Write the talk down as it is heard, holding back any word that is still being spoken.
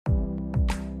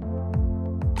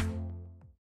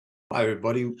Hi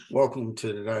everybody, welcome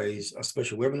to today's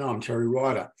special webinar. I'm Terry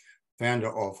Ryder, founder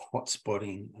of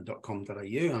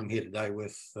hotspotting.com.au. I'm here today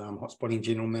with Hotspotting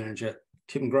General Manager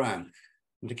Tim Graham.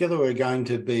 And together we're going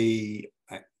to be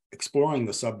exploring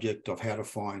the subject of how to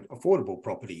find affordable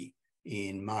property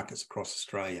in markets across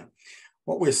Australia.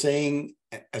 What we're seeing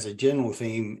as a general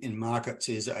theme in markets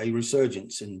is a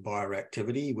resurgence in buyer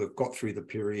activity. We've got through the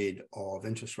period of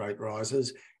interest rate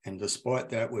rises, and despite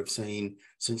that, we've seen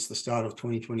since the start of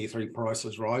 2023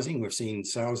 prices rising. We've seen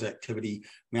sales activity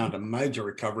mount a major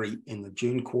recovery in the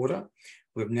June quarter.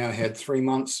 We've now had 3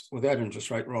 months without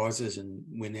interest rate rises, and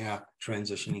we're now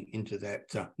transitioning into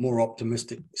that more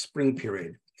optimistic spring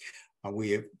period.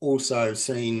 We have also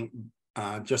seen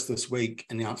just this week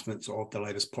announcements of the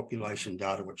latest population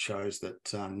data, which shows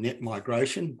that net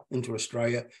migration into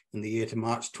Australia in the year to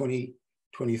March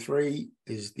 2023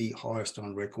 is the highest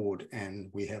on record, and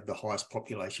we have the highest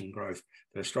population growth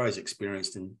that Australia's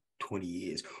experienced in 20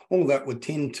 years. All that would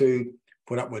tend to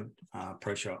put upward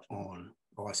pressure on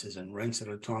prices and rents at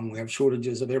a time we have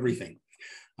shortages of everything.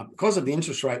 Because of the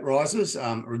interest rate rises,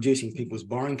 reducing people's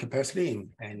borrowing capacity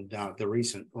and the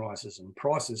recent rises in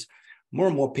prices, more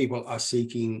and more people are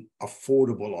seeking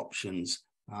affordable options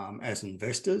as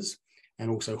investors, and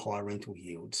also high rental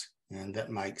yields. And that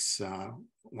makes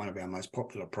one of our most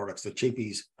popular products, the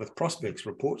Cheapies with Prospects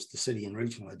reports, the city and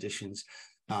regional editions,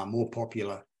 more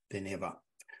popular than ever.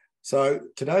 So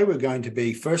today we're going to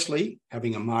be firstly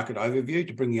having a market overview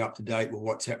to bring you up to date with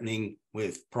what's happening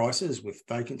with prices, with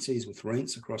vacancies, with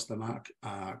rents across the market,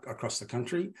 across the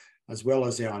country, as well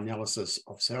as our analysis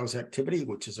of sales activity,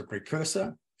 which is a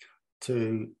precursor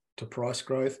to price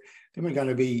growth. Then we're going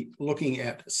to be looking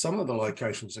at some of the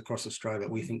locations across Australia that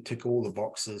we think tick all the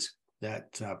boxes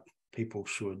that people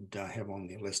should have on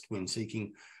their list when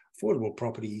seeking affordable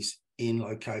properties in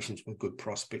locations with good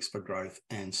prospects for growth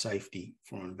and safety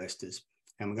for investors.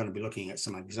 And we're going to be looking at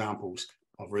some examples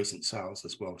of recent sales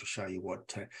as well to show you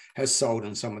what has sold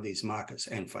in some of these markets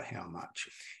and for how much.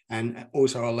 And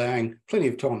also allowing plenty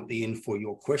of time at the end for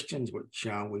your questions, which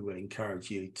we would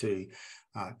encourage you to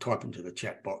type into the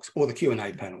chat box or the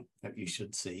Q&A panel that you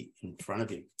should see in front of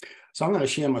you. So I'm going to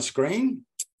share my screen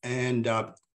and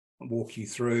walk you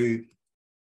through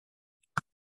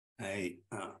a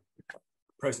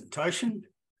presentation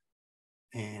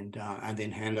and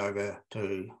then hand over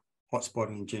to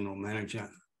Hotspotting General Manager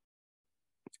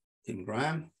Tim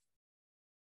Graham,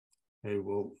 who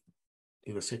will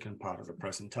do the second part of the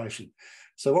presentation.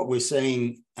 So what we're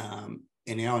seeing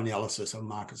in our analysis of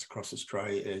markets across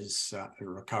Australia is a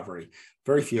recovery.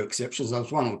 Very few exceptions.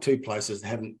 There's one or two places that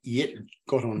haven't yet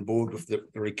got on board with the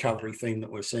recovery theme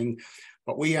that we're seeing,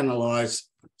 but we analyse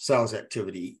sales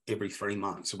activity every 3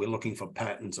 months. So we're looking for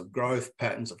patterns of growth,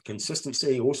 patterns of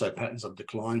consistency, also patterns of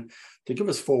decline, to give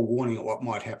us forewarning of what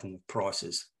might happen with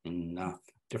prices in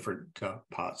different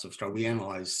parts of Australia. We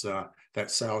analyse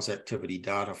that sales activity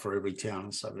data for every town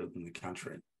and suburb in the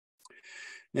country.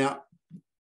 Now,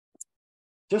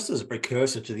 just as a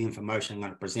precursor to the information I'm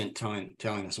going to present,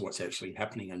 telling us what's actually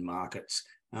happening in markets,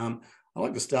 I'd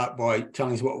like to start by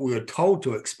telling us what we were told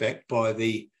to expect by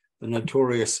the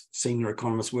notorious senior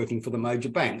economists working for the major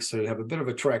banks, who have a bit of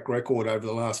a track record over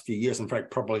the last few years, in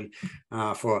fact, probably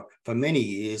for many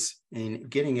years, in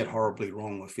getting it horribly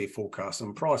wrong with their forecasts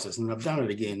on prices. And they've done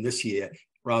it again this year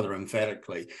rather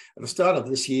emphatically. At the start of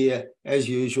this year, as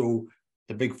usual,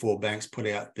 the big four banks put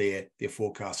out their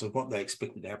forecasts of what they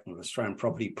expected to happen with Australian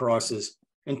property prices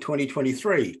in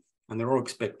 2023, and they're all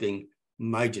expecting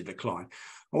major decline.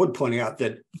 I would point out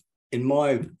that in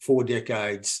my 4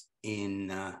 decades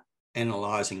in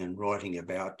analysing and writing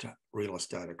about real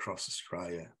estate across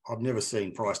Australia, I've never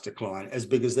seen price decline as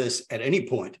big as this at any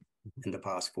point in the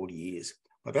past 40 years.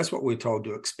 But that's what we're told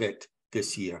to expect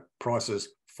this year.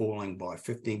 Prices falling by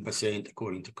 15%,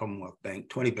 according to Commonwealth Bank,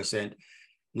 20%.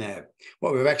 Now,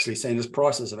 what we've actually seen is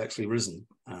prices have actually risen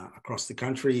across the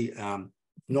country.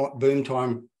 Not boom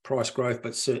time price growth,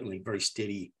 but certainly very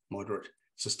steady, moderate,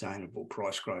 sustainable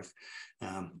price growth.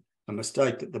 A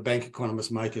mistake that the bank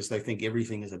economists make is they think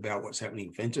everything is about what's happening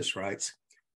with interest rates.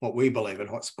 What we believe at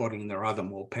Hotspotting, there are other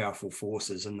more powerful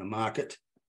forces in the market,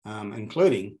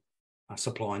 including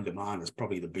supply and demand is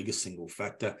probably the biggest single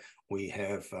factor. We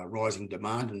have rising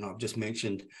demand, and I've just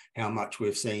mentioned how much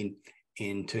we've seen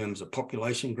in terms of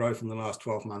population growth in the last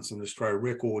 12 months in Australia,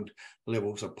 record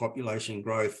levels of population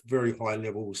growth, very high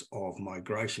levels of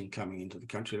migration coming into the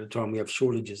country at a time we have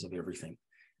shortages of everything.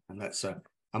 And that's a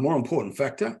more important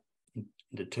factor in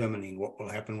determining what will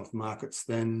happen with markets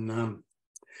than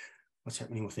what's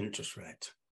happening with interest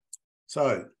rates.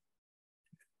 So,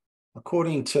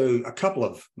 according to a couple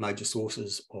of major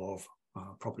sources of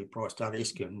property price data,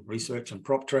 SQ Research and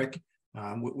PropTrack.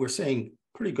 We're seeing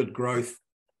pretty good growth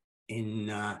in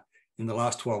the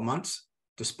last 12 months,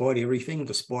 despite everything,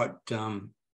 despite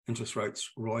interest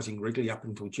rates rising regularly up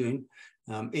until June.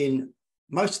 In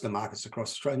most of the markets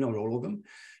across Australia, not all of them,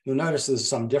 you'll notice there's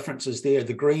some differences there.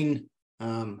 The green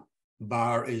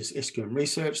bar is SQ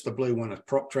Research, the blue one is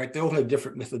PropTrack. They all have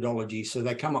different methodologies, so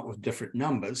they come up with different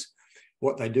numbers.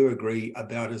 What they do agree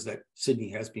about is that Sydney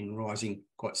has been rising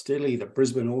quite steadily, that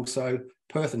Brisbane also,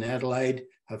 Perth and Adelaide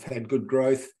have had good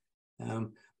growth.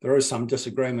 There is some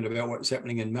disagreement about what's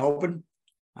happening in Melbourne,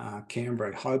 Canberra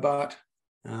and Hobart,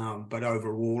 but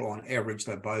overall, on average,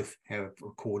 they both have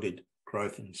recorded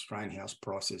growth in Australian house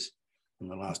prices in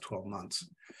the last 12 months.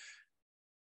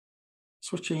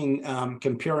 Switching,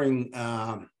 comparing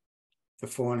the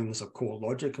findings of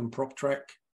CoreLogic and PropTrack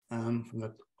from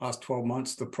the last 12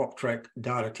 months, the PropTrack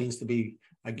data tends to be,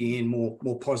 again,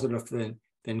 more positive than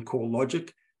CoreLogic,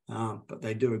 but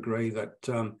they do agree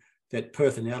that that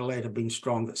Perth and Adelaide have been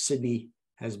strong, that Sydney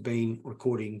has been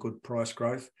recording good price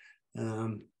growth,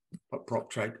 but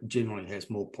PropTrack generally has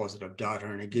more positive data.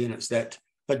 And again, it's that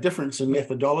difference in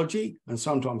methodology and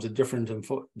sometimes a difference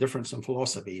in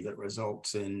philosophy that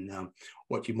results in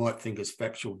what you might think is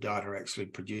factual data actually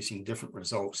producing different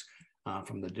results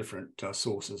from the different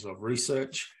sources of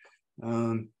research.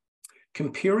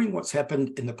 Comparing what's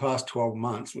happened in the past 12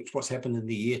 months, which what's happened in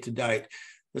the year to date,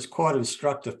 is quite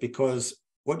instructive, because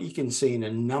what you can see in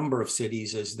a number of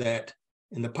cities is that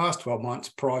in the past 12 months,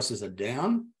 prices are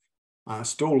down,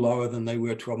 still lower than they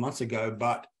were 12 months ago,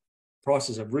 but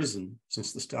prices have risen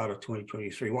since the start of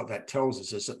 2023. What that tells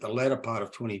us is that the latter part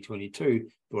of 2022,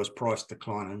 there was price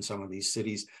decline in some of these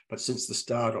cities, but since the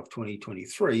start of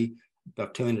 2023,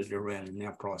 they've turned it around and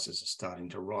now prices are starting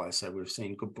to rise. So we've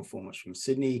seen good performance from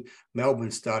Sydney.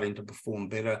 Melbourne's starting to perform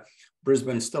better.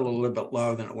 Brisbane's still a little bit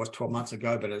lower than it was 12 months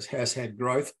ago, but it has had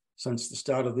growth since the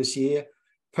start of this year.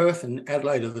 Perth and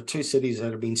Adelaide are the two cities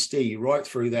that have been steady right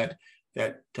through that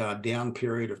down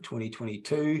period of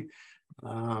 2022.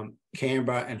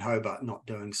 Canberra and Hobart not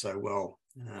doing so well.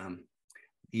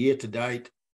 Year to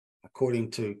date, according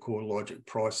to CoreLogic,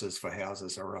 prices for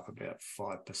houses are up about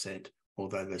 5%,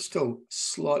 although they're still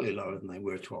slightly lower than they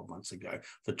were 12 months ago.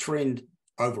 The trend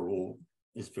overall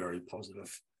is very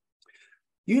positive.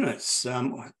 Units.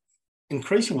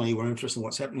 Increasingly, we're interested in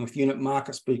what's happening with unit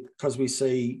markets, because we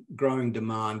see growing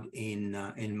demand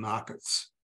in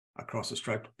markets across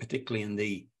Australia, particularly in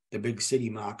the big city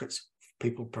markets,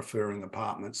 people preferring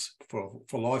apartments for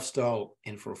lifestyle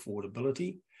and for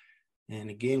affordability. And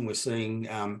again, we're seeing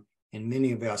in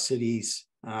many of our cities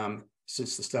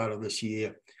since the start of this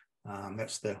year,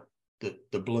 that's the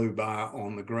blue bar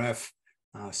on the graph,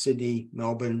 Sydney,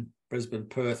 Melbourne, Brisbane,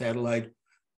 Perth, Adelaide,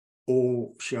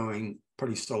 all showing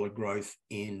pretty solid growth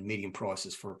in median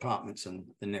prices for apartments, and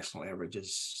the national average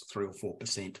is 3 or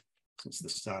 4% since the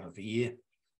start of the year.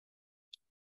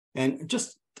 And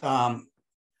just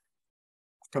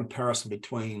comparison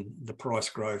between the price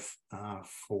growth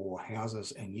for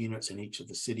houses and units in each of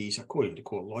the cities, according to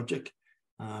CoreLogic.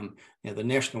 Now, the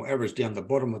national average down the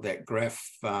bottom of that graph,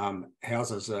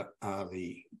 houses are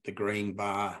the green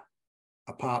bar,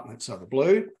 apartments are the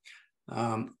blue.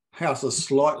 Houses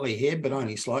slightly ahead, but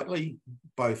only slightly.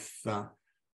 Both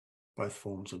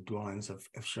forms of dwellings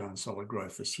have shown solid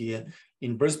growth this year.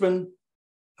 In Brisbane,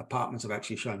 apartments have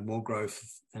actually shown more growth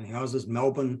than houses.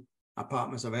 Melbourne,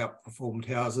 apartments have outperformed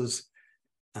houses.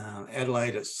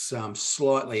 Adelaide, it's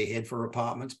slightly ahead for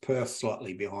apartments. Perth,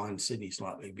 slightly behind. Sydney,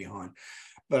 slightly behind.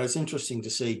 But it's interesting to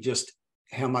see just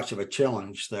how much of a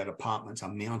challenge that apartments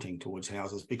are mounting towards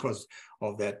houses, because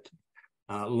of that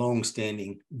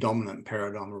long-standing dominant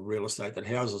paradigm of real estate, that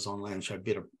houses on land show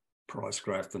better price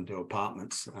growth than do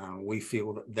apartments. We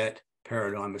feel that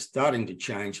paradigm is starting to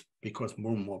change, because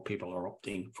more and more people are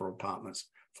opting for apartments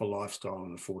for lifestyle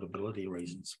and affordability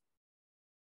reasons.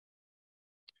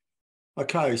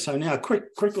 Okay, so now a quick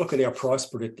look at our price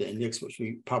predictor index, which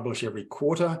we publish every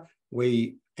quarter.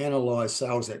 We analyse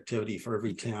sales activity for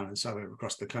every town and suburb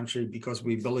across the country, because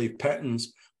we believe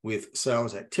patterns with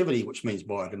sales activity, which means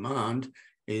buyer demand,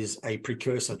 is a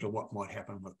precursor to what might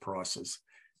happen with prices.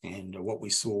 And what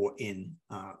we saw in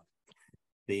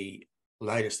the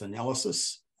latest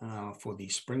analysis for the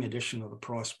spring edition of the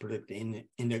Price Predictor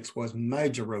Index was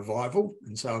major revival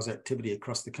in sales activity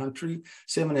across the country.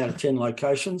 7 out of 10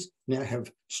 locations now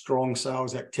have strong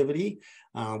sales activity,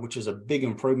 which is a big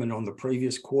improvement on the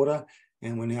previous quarter.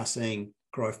 And we're now seeing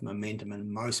growth momentum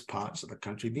in most parts of the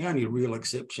country. The only real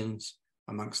exceptions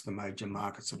amongst the major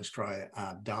markets of Australia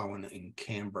are Darwin and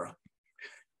Canberra.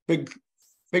 Big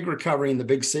recovery in the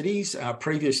big cities.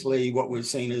 Previously, what we've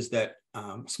seen is that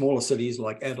smaller cities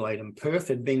like Adelaide and Perth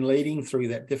had been leading through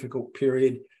that difficult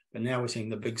period, but now we're seeing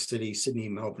the big cities, Sydney,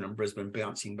 Melbourne and Brisbane,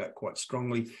 bouncing back quite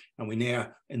strongly. And we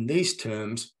now, in these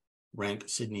terms, rank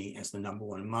Sydney as the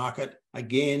 #1 market.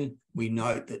 Again, we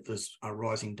note that there's a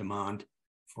rising demand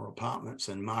for apartments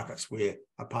in markets where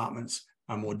apartments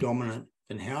are more dominant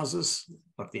than houses,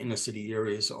 like the inner city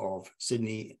areas of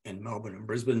Sydney and Melbourne and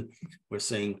Brisbane. We're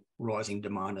seeing rising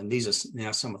demand, and these are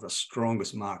now some of the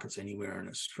strongest markets anywhere in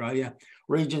Australia.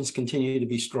 Regions continue to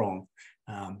be strong.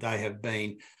 They have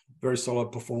been very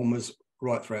solid performers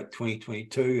right throughout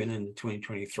 2022 and into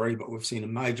 2023, but we've seen a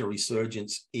major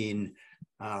resurgence in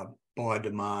buyer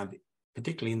demand,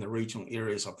 particularly in the regional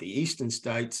areas of the eastern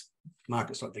states.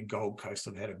 Markets like the Gold Coast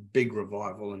have had a big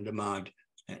revival in demand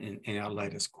in our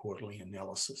latest quarterly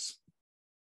analysis.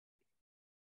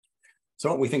 So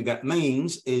what we think that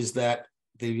means is that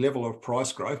the level of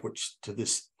price growth, which to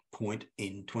this point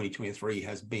in 2023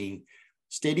 has been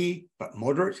steady but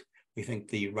moderate, we think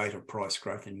the rate of price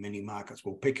growth in many markets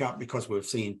will pick up because we've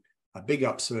seen a big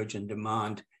upsurge in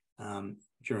demand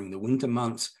during the winter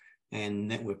months,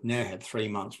 and that we've now had 3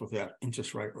 months without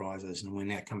interest rate rises, and we're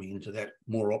now coming into that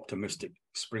more optimistic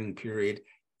spring period.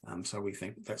 So we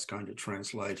think that's going to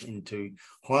translate into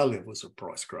higher levels of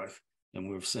price growth than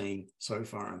we've seen so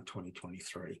far in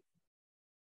 2023.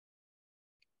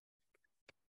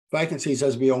 Vacancies,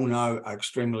 as we all know, are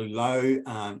extremely low.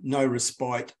 No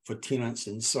respite for tenants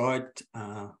in sight.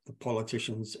 The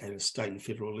politicians at a state and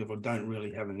federal level don't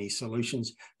really have any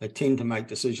solutions. They tend to make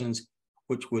decisions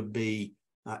which would be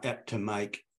apt to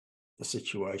make the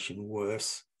situation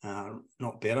worse,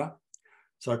 not better.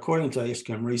 So according to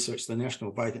SCAM research, the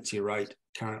national vacancy rate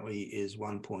currently is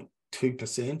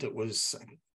 1.2%. It was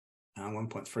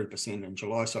 1.3% in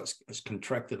July, so it's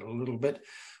contracted a little bit.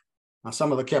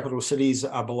 Some of the capital cities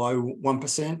are below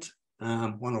 1%,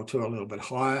 one or two a little bit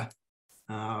higher,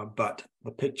 but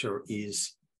the picture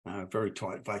is very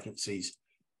tight vacancies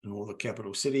in all the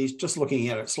capital cities. Just looking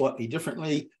at it slightly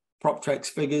differently, PropTrack's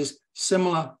figures,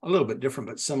 similar, a little bit different,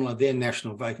 but similar. Their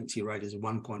national vacancy rate is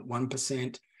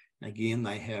 1.1%. Again,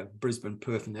 they have Brisbane,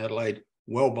 Perth and Adelaide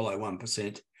well below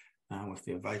 1% with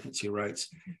their vacancy rates.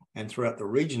 And throughout the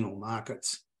regional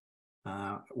markets,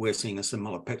 we're seeing a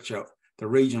similar picture. The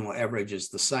regional average is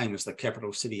the same as the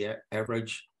capital city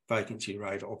average, vacancy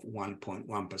rate of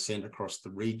 1.1% across the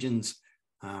regions,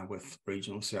 with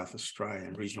regional South Australia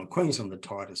and regional Queensland the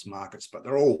tightest markets, but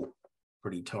they're all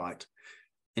pretty tight.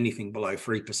 Anything below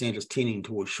 3% is tending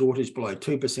towards shortage, below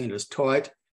 2% is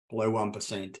tight, below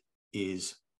 1%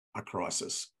 is a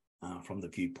crisis from the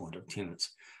viewpoint of tenants,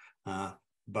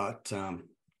 but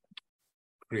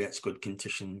creates good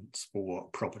conditions for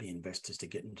property investors to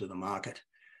get into the market.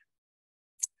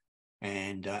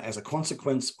 And as a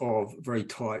consequence of very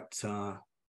tight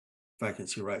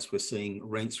vacancy rates, we're seeing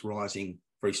rents rising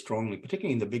very strongly,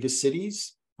 particularly in the biggest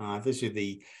cities. This is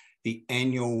the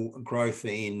annual growth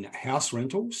in house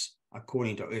rentals,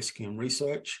 according to SCAM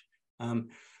research. Some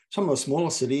of the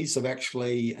smaller cities have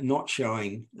actually not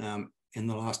showing in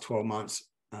the last 12 months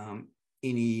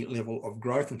any level of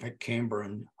growth. In fact, Canberra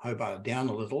and Hobart are down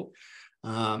a little.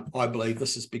 I believe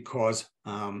this is because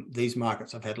these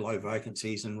markets have had low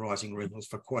vacancies and rising rentals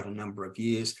for quite a number of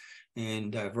years,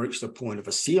 and have reached a point of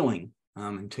a ceiling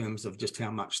in terms of just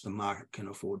how much the market can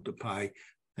afford to pay.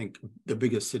 I think the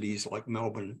bigger cities like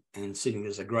Melbourne and Sydney,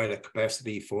 there's a greater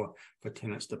capacity for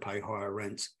tenants to pay higher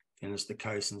rents than is the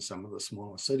case in some of the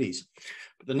smaller cities.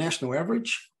 But the national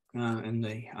average in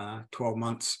the 12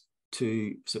 months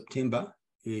to September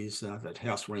is that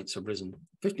house rents have risen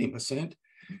 15%.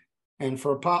 And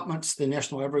for apartments, the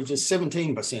national average is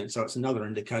 17%. So it's another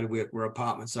indicator where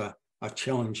apartments are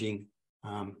challenging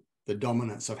the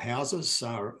dominance of houses.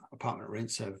 So apartment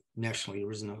rents have nationally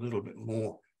risen a little bit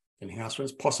more than house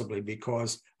rents, possibly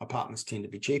because apartments tend to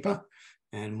be cheaper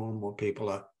and more people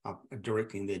are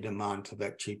directing their demand to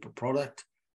that cheaper product.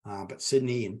 But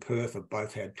Sydney and Perth have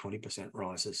both had 20%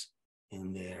 rises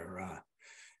in their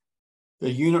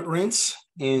unit rents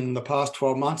in the past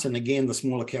 12 months. And again, the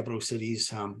smaller capital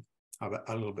cities are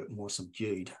a little bit more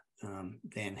subdued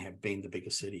than have been the bigger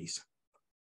cities.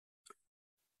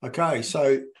 Okay,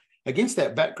 so against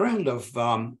that background of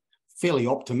fairly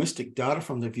optimistic data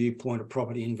from the viewpoint of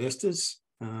property investors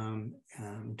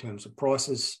in terms of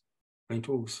prices,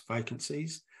 rentals,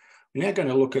 vacancies, we're now going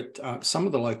to look at some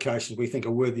of the locations we think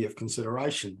are worthy of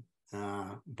consideration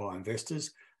by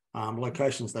investors,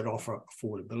 locations that offer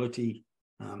affordability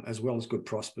as well as good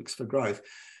prospects for growth.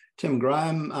 Tim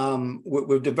Graham,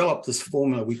 we've developed this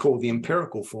formula we call the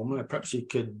empirical formula. Perhaps you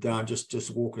could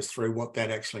just walk us through what that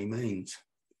actually means.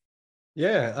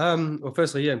 Yeah. Well,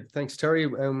 firstly, yeah, thanks, Terry.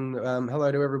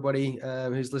 Hello to everybody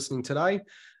who's listening today.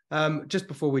 Just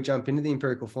before we jump into the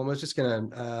empirical formula, I was just going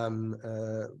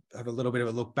to have a little bit of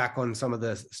a look back on some of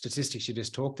the statistics you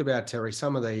just talked about, Terry.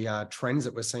 Some of the trends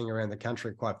that we're seeing around the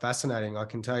country are quite fascinating. I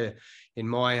can tell you, in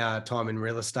my time in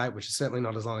real estate, which is certainly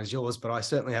not as long as yours, but I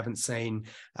certainly haven't seen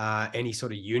any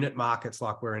sort of unit markets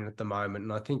like we're in at the moment.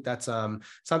 And I think that's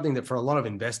something that for a lot of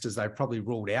investors, they've probably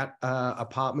ruled out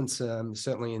apartments,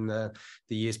 certainly in the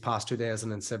years past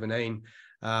 2017.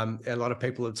 A lot of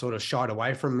people had sort of shied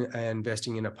away from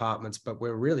investing in apartments, but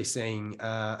we're really seeing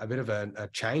a bit of a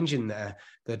change in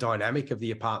the dynamic of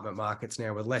the apartment markets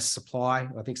now with less supply.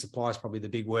 I think supply is probably the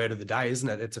big word of the day, isn't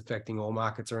it? It's affecting all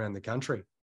markets around the country.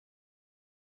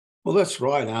 Well, that's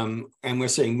right. And we're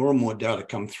seeing more and more data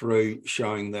come through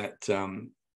showing that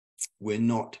we're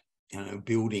not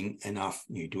building enough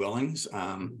new dwellings,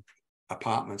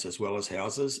 apartments as well as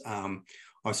houses.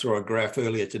 I saw a graph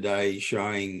earlier today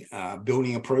showing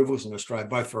building approvals in Australia,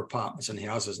 both for apartments and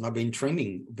houses, and they've been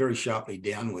trending very sharply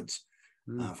downwards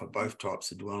for both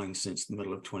types of dwellings since the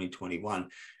middle of 2021,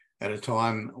 at a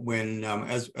time when,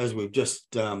 as we've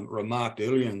just remarked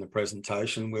earlier in the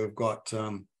presentation, we've got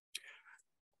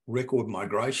record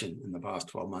migration in the past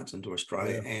 12 months into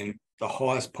Australia, and the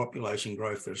highest population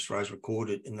growth that Australia's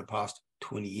recorded in the past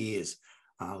 20 years.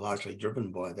 Largely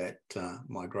driven by that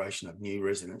migration of new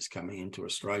residents coming into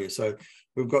Australia. So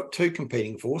we've got two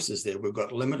competing forces there. We've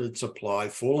got limited supply,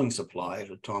 falling supply at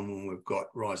a time when we've got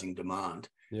rising demand.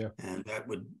 Yeah. And that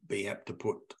would be apt to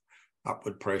put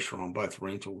upward pressure on both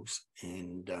rentals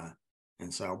and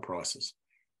sale prices.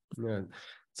 Yeah,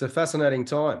 it's a fascinating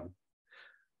time.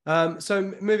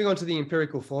 So moving on to the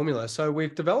empirical formula. So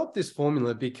we've developed this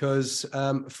formula because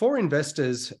for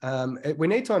investors, we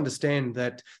need to understand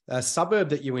that a suburb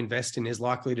that you invest in is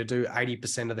likely to do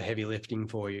 80% of the heavy lifting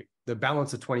for you. The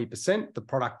balance of 20%, the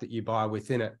product that you buy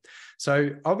within it.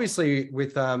 So obviously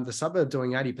with the suburb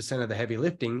doing 80% of the heavy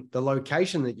lifting, the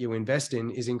location that you invest in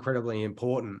is incredibly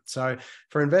important. So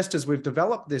for investors, we've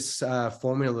developed this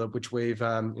formula, which we've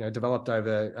developed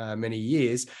over many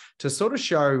years to sort of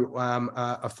show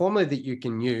a formula that you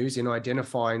can use in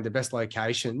identifying the best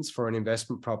locations for an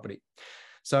investment property.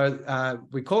 So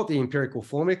we call it the empirical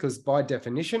formula because by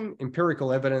definition,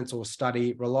 empirical evidence or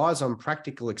study relies on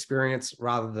practical experience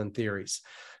rather than theories.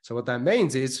 So what that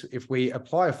means is if we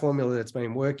apply a formula that's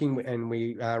been working and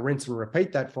we rinse and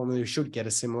repeat that formula, we should get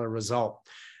a similar result.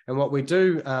 And what we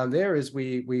do there is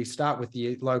we start with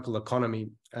the local economy.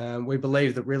 We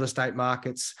believe that real estate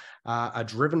markets are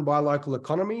driven by local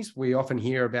economies. We often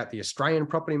hear about the Australian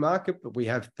property market, but we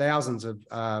have thousands of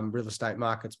real estate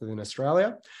markets within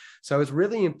Australia. So it's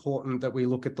really important that we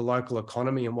look at the local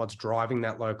economy and what's driving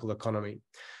that local economy.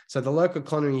 So the local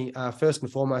economy, first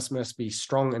and foremost, must be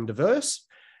strong and diverse.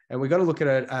 And we've got to look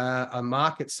at a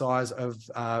market size of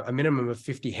a minimum of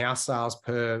 50 house sales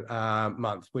per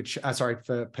month,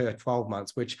 per 12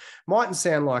 months, which mightn't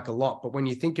sound like a lot, but when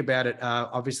you think about it,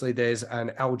 obviously there's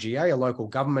an LGA, a local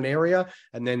government area,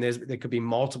 and then there could be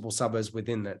multiple suburbs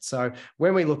within that. So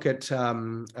when we look at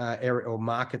area or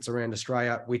markets around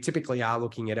Australia, we typically are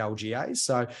looking at LGAs.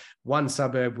 So one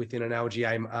suburb within an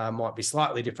LGA might be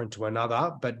slightly different to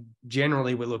another, but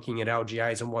generally we're looking at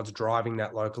LGAs and what's driving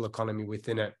that local economy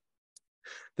within it.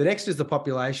 The next is the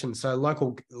population. So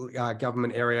local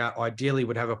government area ideally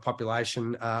would have a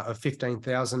population of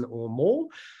 15,000 or more.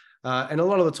 And a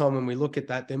lot of the time when we look at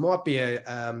that, there might be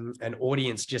an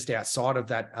audience just outside of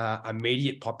that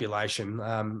immediate population.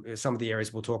 Some of the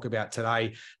areas we'll talk about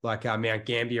today, like Mount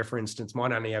Gambier, for instance,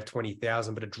 might only have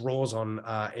 20,000, but it draws on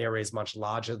areas much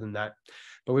larger than that.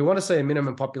 But we want to see a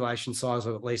minimum population size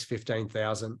of at least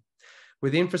 15,000.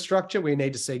 With infrastructure, we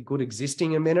need to see good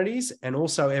existing amenities and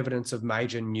also evidence of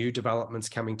major new developments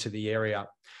coming to the area.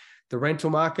 The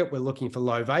rental market, we're looking for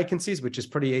low vacancies, which is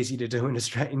pretty easy to do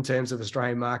in terms of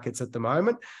Australian markets at the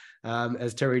moment.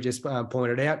 As Terry just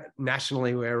pointed out,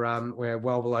 nationally, we're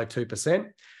well below 2%.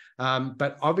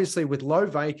 But obviously with low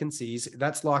vacancies,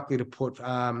 that's likely to put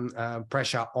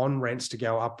pressure on rents to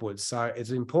go upwards. So it's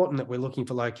important that we're looking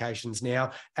for locations now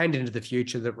and into the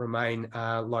future that remain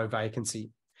low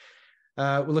vacancy.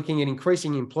 We're looking at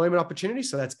increasing employment opportunities.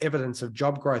 So that's evidence of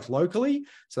job growth locally.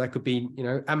 So that could be,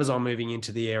 Amazon moving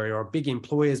into the area or big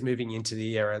employers moving into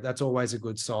the area. That's always a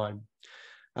good sign.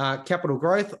 Capital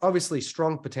growth, obviously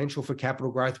strong potential for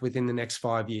capital growth within the next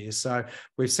 5 years. So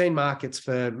we've seen markets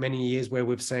for many years where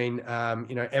we've seen,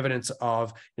 evidence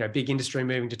of, big industry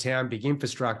moving to town, big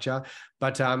infrastructure.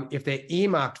 But if they're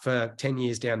earmarked for 10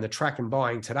 years down the track and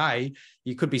buying today,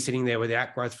 you could be sitting there with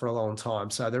outgrowth for a long time.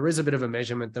 So there is a bit of a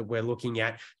measurement that we're looking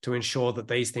at to ensure that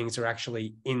these things are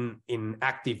actually in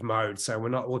active mode. So we're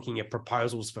not looking at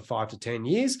proposals for 5 to 10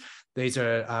 years. These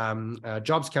are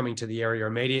jobs coming to the area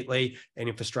immediately and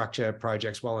infrastructure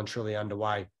projects well and truly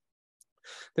underway.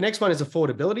 The next one is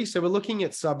affordability. So we're looking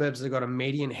at suburbs that have got a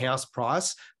median house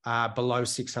price below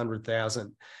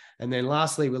 600,000. And then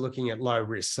lastly, we're looking at low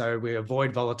risk. So we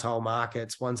avoid volatile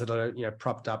markets, ones that are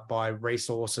propped up by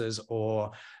resources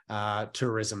or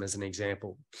tourism as an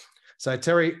example. So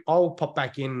Terry, I'll pop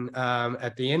back in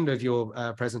at the end of your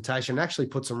presentation, actually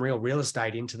put some real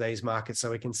estate into these markets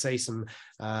so we can see some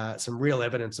real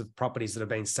evidence of properties that have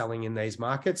been selling in these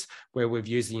markets where we've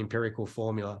used the empirical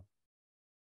formula.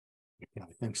 Yeah,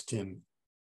 thanks, Tim.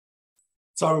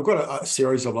 So we've got a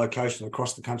series of locations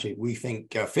across the country we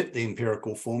think fit the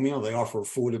empirical formula. They offer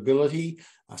affordability,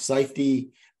 safety,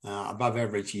 above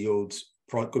average yields,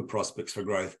 good prospects for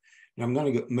growth. And I'm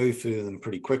going to move through them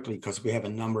pretty quickly because we have a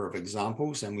number of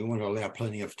examples and we want to allow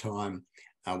plenty of time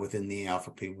within the hour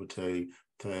for people to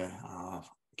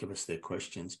give us their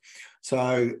questions.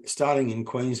 So starting in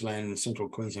Queensland, central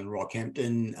Queensland,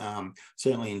 Rockhampton,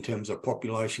 certainly in terms of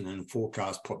population and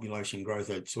forecast population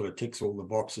growth, it sort of ticks all the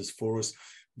boxes for us.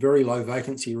 Very low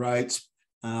vacancy rates.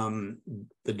 The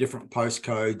different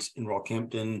postcodes in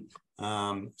Rockhampton,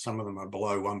 some of them are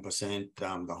below 1%.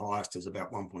 The highest is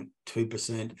about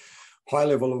 1.2%. High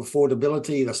level of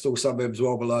affordability. They're still suburbs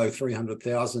well below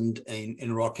 300,000 in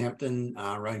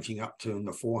Rockhampton, ranging up to in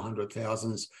the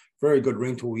 400,000s. Very good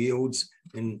rental yields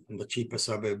in the cheaper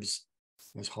suburbs,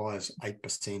 as high as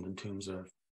 8% in terms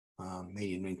of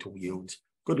median rental yields.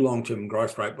 Good long-term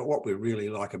growth rate. But what we really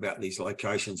like about these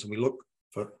locations, and we look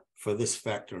for this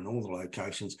factor in all the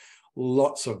locations,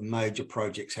 lots of major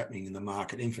projects happening in the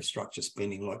market, infrastructure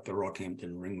spending like the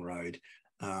Rockhampton Ring Road,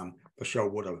 the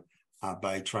Shoalwater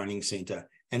Bay Training Centre,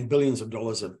 and billions of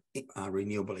dollars of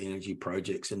renewable energy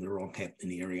projects in the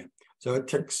Rockhampton area. So it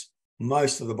ticks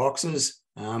most of the boxes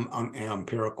on our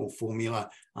empirical formula,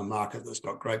 a market that's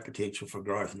got great potential for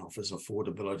growth and offers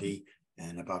affordability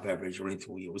and above average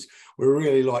rental yields. We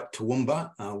really like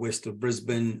Toowoomba, west of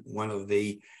Brisbane, one of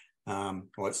the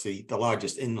it's the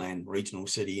largest inland regional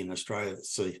city in Australia.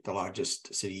 It's the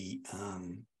largest city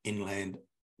inland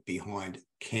behind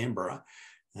Canberra.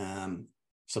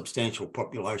 Substantial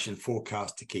population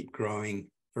forecast to keep growing,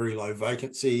 very low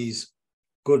vacancies,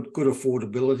 good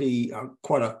affordability,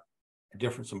 quite a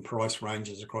difference in price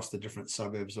ranges across the different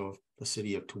suburbs of the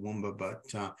city of Toowoomba,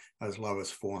 but as low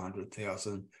as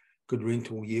 400,000. Good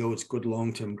rental yields, good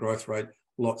long-term growth rate,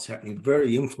 lots happening,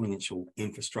 very influential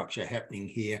infrastructure happening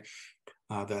here.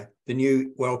 The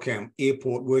new Wellcome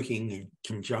Airport working in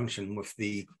conjunction with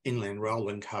the Inland Rail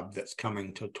Link hub that's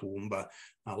coming to Toowoomba.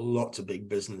 Lots of big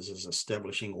businesses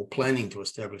establishing or planning to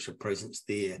establish a presence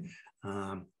there.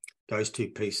 Those two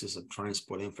pieces of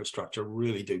transport infrastructure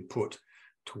really do put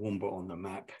Toowoomba on the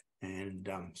map, and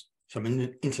some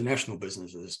international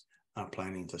businesses are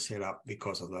planning to set up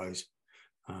because of those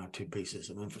two pieces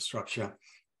of infrastructure.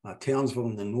 Townsville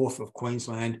in the north of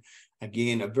Queensland,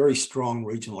 again, a very strong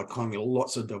regional economy,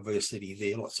 lots of diversity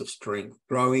there, lots of strength,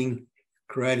 growing,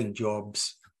 creating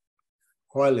jobs,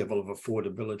 high level of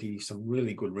affordability, some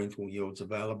really good rental yields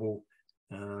available,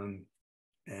 and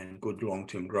good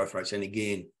long-term growth rates. And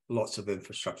again, lots of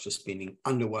infrastructure spending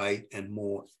underway and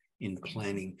more in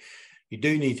planning. You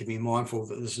do need to be mindful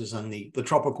that this is in the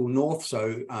tropical north,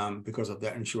 so because of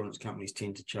that, insurance companies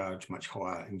tend to charge much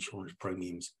higher insurance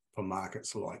premiums for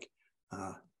markets like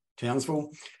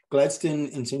Townsville. Gladstone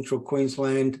in central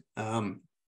Queensland, a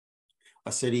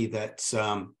city that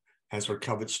has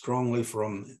recovered strongly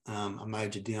from a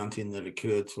major downturn that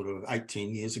occurred sort of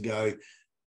 18 years ago.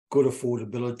 Good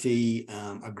affordability,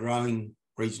 a growing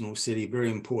regional city,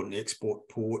 very important export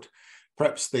port.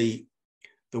 Perhaps the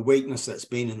weakness that's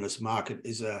been in this market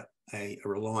is a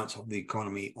reliance of the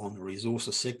economy on the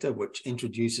resources sector, which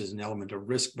introduces an element of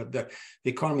risk, but the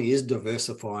economy is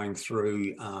diversifying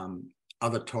through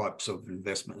other types of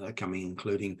investment that are coming,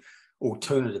 including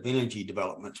alternative energy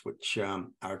developments, which are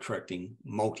attracting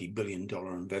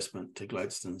multi-billion-dollar investment to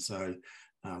Gladstone. So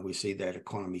we see that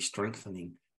economy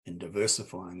strengthening and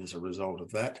diversifying as a result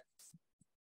of that.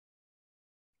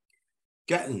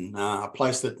 Gatton, a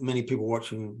place that many people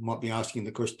watching might be asking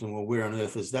the question, well, where on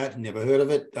earth is that? Never heard of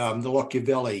it. The Lockyer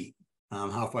Valley,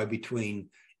 halfway between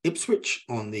Ipswich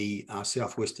on the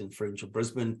southwestern fringe of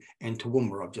Brisbane and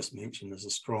Toowoomba, I've just mentioned, is a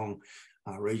strong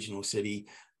regional city.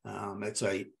 It's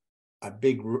a a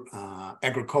big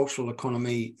agricultural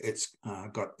economy. It's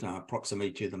got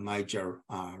proximity to the major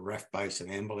RAF base at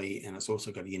Amberley, and it's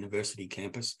also got a university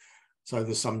campus. So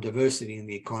there's some diversity in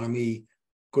the economy,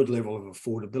 good level of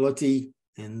affordability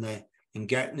in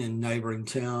Gatton and neighbouring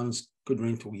towns, good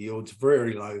rental yields,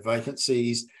 very low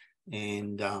vacancies,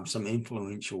 and some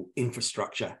influential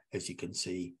infrastructure, as you can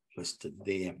see listed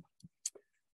there.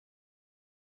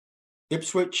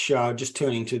 Ipswich, just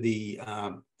turning to the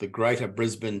greater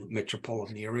Brisbane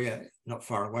metropolitan area, not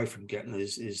far away from Gatton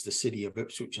is the city of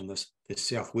Ipswich in the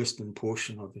southwestern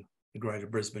portion of the greater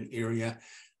Brisbane area.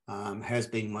 Has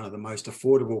been one of the most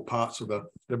affordable parts of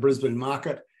the Brisbane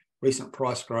market. Recent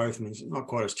price growth means not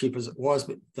quite as cheap as it was,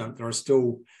 but there are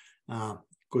still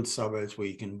good suburbs where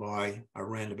you can buy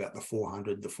around about the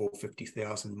 400, the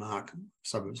 450,000 mark.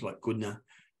 Suburbs like Goodna,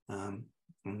 on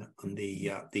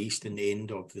the eastern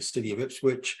end of the city of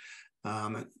Ipswich.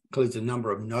 It includes a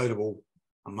number of notable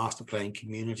master plan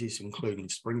communities, including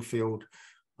Springfield,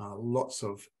 lots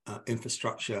of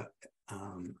infrastructure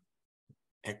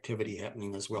activity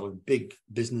happening, as well as big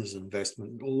business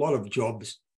investment, a lot of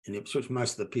jobs in Ipswich.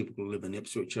 Most of the people who live in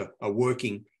Ipswich are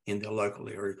working in their local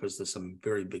area because there's some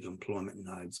very big employment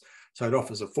nodes. So it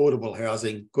offers affordable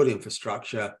housing, good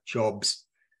infrastructure, jobs,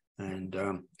 and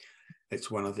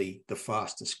it's one of the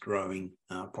fastest growing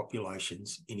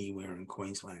populations anywhere in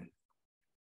Queensland.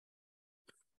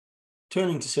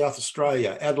 Turning to South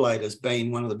Australia, Adelaide has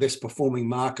been one of the best performing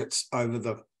markets over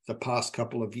the past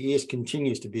couple of years,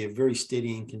 continues to be a very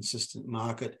steady and consistent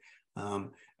market,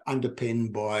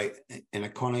 underpinned by an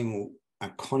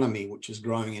economy which is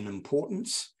growing in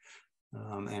importance.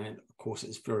 And of course,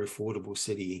 it's a very affordable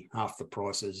city, half the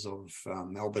prices of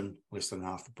Melbourne, less than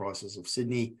half the prices of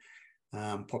Sydney.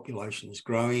 Population is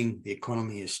growing, the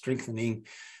economy is strengthening.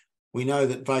 We know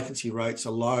that vacancy rates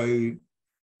are low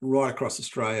right across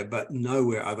Australia, but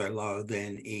nowhere are they lower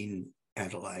than in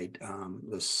Adelaide.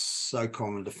 It's so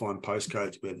common to find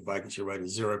postcodes where the vacancy rate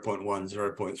is 0.1,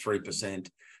 0.3%,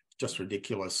 just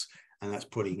ridiculous. And that's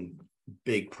putting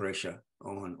big pressure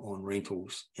on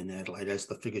rentals in Adelaide. As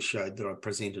the figures showed that I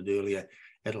presented earlier,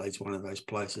 Adelaide's one of those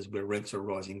places where rents are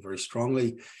rising very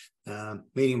strongly.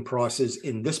 Median prices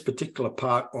in this particular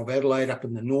part of Adelaide, up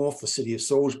in the north, the city of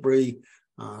Salisbury,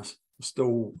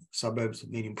 still suburbs of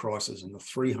median prices in the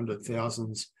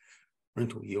 300,000s,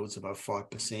 rental yields above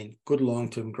 5%, good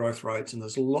long-term growth rates, and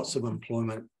there's lots of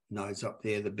employment nodes up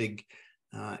there. The big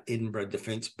Edinburgh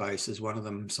Defence Base is one of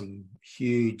them, some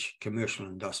huge commercial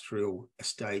industrial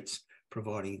estates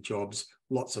providing jobs,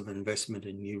 lots of investment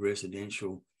in new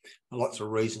residential, lots of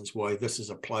reasons why this is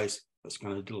a place that's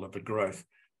going to deliver growth,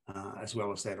 as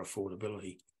well as that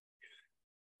affordability.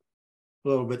 A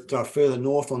little bit further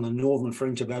north on the northern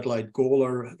fringe of Adelaide,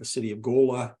 Gawler, the city of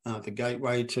Gawler, the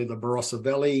gateway to the Barossa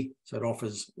Valley. So it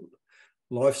offers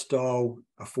lifestyle,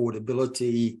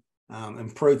 affordability,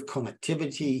 improved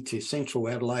connectivity to central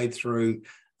Adelaide through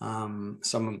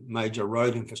some major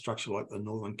road infrastructure like the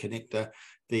Northern Connector.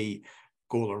 The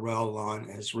Gawler rail line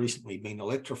has recently been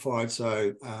electrified,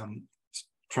 so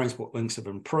transport links have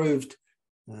improved.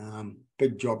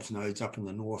 Big jobs nodes up in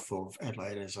the north of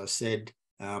Adelaide, as I said.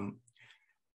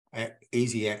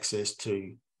 Easy access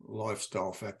to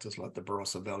lifestyle factors like the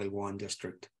Barossa Valley Wine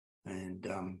District, and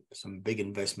some big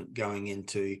investment going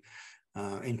into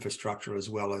infrastructure, as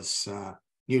well as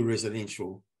new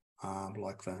residential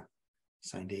like the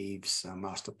St. Eve's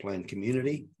master plan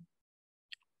community.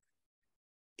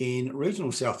 In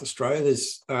regional South Australia,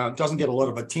 this doesn't get a lot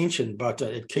of attention, but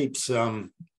it keeps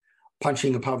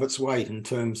punching above its weight in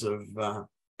terms of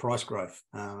price growth.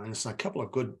 And it's a couple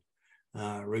of good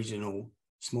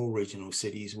small regional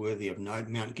cities worthy of note.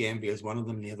 Mount Gambier is one of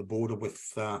them, near the border with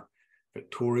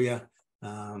Victoria.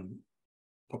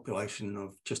 Population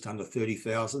of just under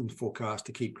 30,000, forecast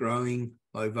to keep growing,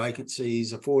 low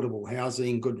vacancies, affordable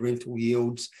housing, good rental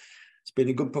yields. It's been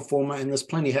a good performer, and there's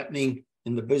plenty happening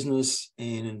in the business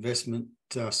and investment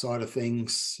side of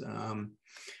things.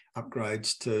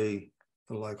 Upgrades to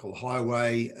the local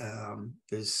highway.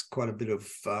 There's quite a bit of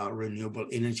renewable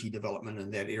energy development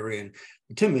in that area, and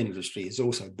the timber industry is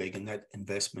also big, and that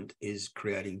investment is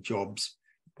creating jobs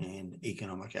and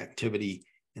economic activity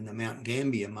in the Mount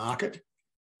Gambier market.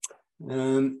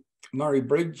 Murray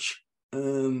Bridge,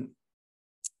 another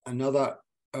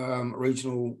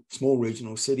small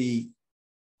regional city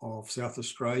of South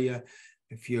Australia.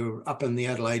 If you're up in the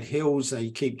Adelaide Hills,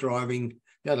 you keep driving.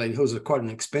 The Adelaide Hills are quite an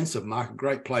expensive market,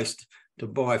 great place to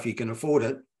buy if you can afford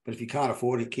it. But if you can't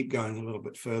afford it, keep going a little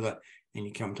bit further and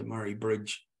you come to Murray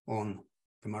Bridge on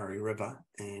the Murray River,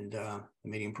 and the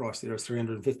median price there is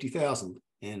 350,000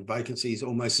 and vacancy is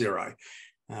almost zero.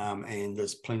 and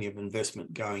there's plenty of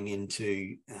investment going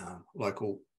into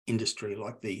local industry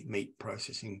like the meat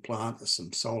processing plant. There's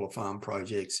some solar farm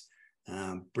projects,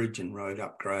 bridge and road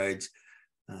upgrades,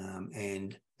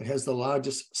 and it has the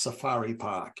largest safari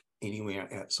park anywhere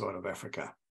outside of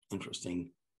Africa.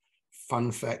 Interesting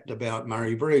fun fact about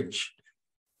Murray Bridge.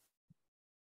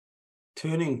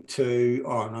 Turning to,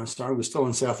 oh no, sorry, we're still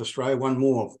in South Australia. One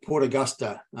more, Port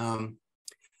Augusta.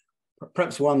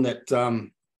 Perhaps one that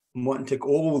mightn't tick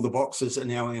all the boxes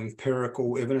in our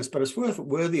empirical evidence, but it's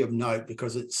worthy of note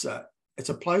because it's a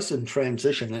place in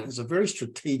transition, and it's a very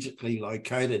strategically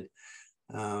located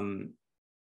town.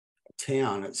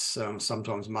 It's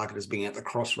sometimes marketed as being at the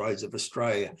crossroads of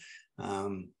Australia,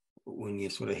 when you're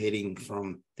sort of heading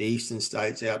from the eastern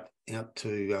states out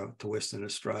to Western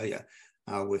Australia,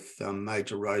 with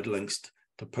major road links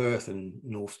to Perth and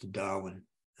north to Darwin.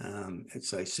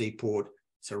 It's a seaport.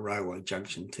 It's a railway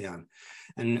junction town.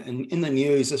 And in the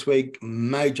news this week,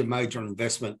 major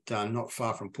investment not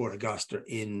far from Port Augusta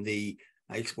in the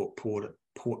export port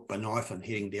Bonython,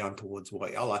 heading down towards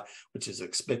Whyalla, which is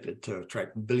expected to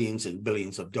attract billions and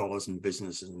billions of dollars in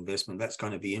business and investment. That's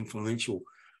going to be influential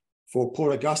for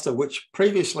Port Augusta, which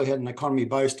previously had an economy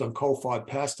based on coal-fired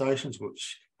power stations,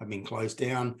 which have been closed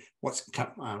down. What's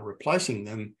replacing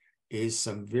them is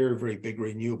some very big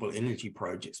renewable energy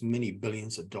projects, many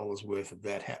billions of dollars worth of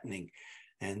that happening.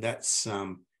 And that's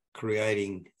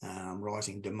creating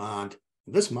rising demand.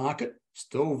 This market,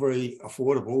 still very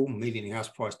affordable, median house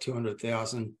price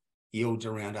 $200,000, yields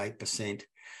around 8%.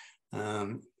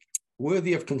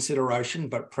 Worthy of consideration,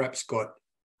 but perhaps got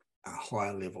a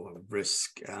higher level of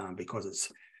risk because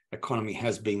its economy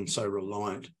has been so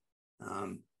reliant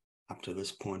up to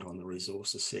this point on the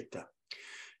resources sector.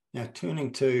 Now,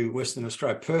 turning to Western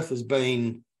Australia, Perth has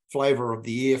been flavour of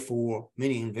the year for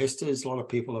many investors. A lot of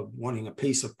people are wanting a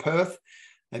piece of Perth.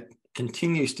 It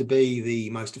continues to be the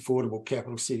most affordable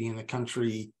capital city in the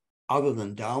country other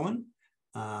than Darwin.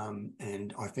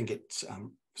 And I think it's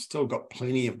still got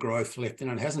plenty of growth left in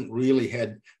it. It hasn't really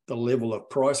had the level of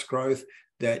price growth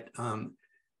that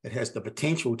it has the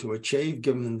potential to achieve,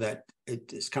 given that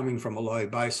it is coming from a low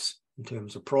base in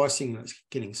terms of pricing. And it's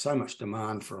getting so much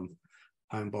demand from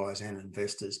home buyers and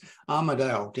investors.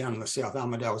 Armidale, down in the south,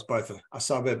 Armidale is both a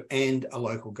suburb and a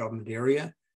local government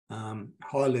area.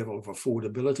 High level of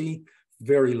affordability,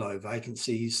 very low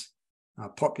vacancies,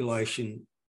 population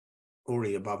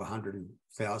already above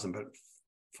 100,000, but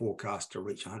forecast to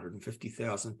reach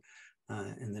 150,000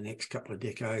 in the next couple of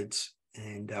decades,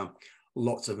 and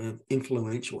lots of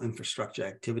influential infrastructure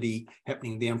activity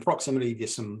happening there in proximity to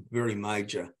some very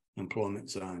major employment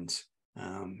zones,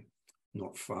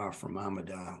 not far from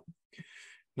Armidale.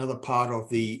 Another part of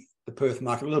the Perth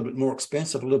market, a little bit more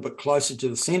expensive, a little bit closer to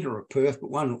the centre of Perth, but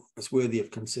one that's worthy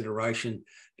of consideration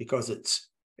because it's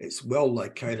well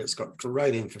located. It's got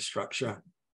great infrastructure.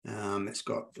 It's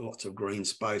got lots of green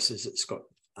spaces. It's got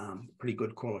pretty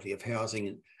good quality of housing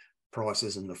and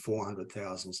prices in the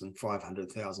 400,000s and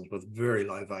 500,000s with very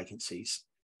low vacancies,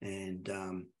 and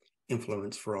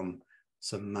influence from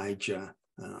some major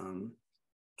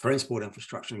transport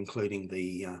infrastructure, including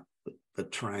the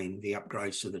train, the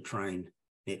upgrades to the train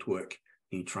network,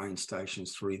 new train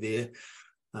stations through there,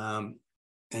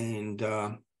 and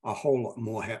a whole lot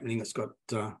more happening. It's got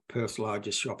Perth's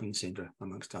largest shopping centre,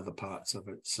 amongst other parts of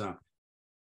its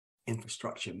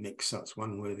infrastructure mix, so it's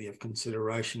one worthy of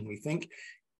consideration, we think.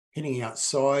 Heading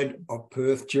outside of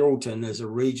Perth, Geraldton is a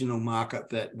regional market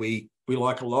that we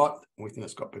like a lot. We think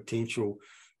it's got potential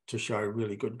to show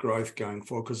really good growth going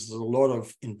forward because there's a lot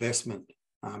of investment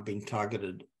being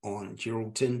targeted on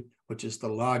Geraldton, which is the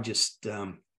largest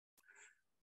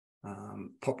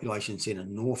population centre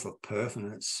north of Perth,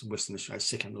 and it's Western Australia's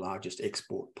second largest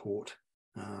export port.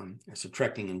 It's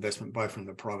attracting investment both from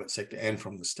the private sector and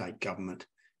from the state government,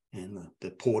 and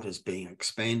the port is being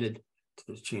expanded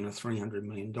to the tune of $300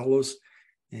 million,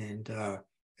 and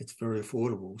it's very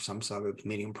affordable. Some suburbs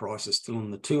median prices still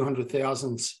in the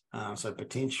 200,000s, so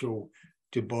potential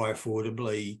to buy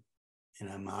affordably in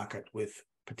a market with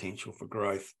potential for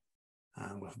growth,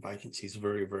 with vacancies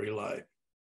very low.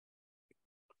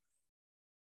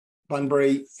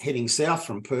 Bunbury, heading south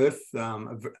from Perth,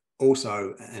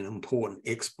 also an important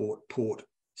export port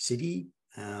city.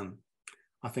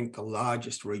 I think the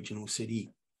largest regional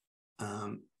city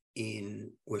in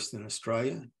Western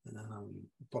Australia,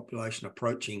 population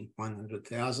approaching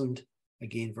 100,000,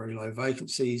 again, very low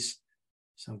vacancies,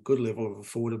 some good level of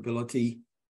affordability,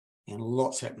 and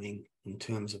lots happening in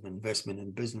terms of investment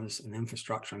in business and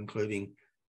infrastructure, including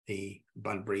the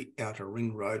Bunbury Outer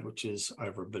Ring Road, which is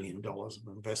over $1 billion of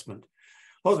investment.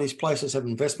 A lot of these places have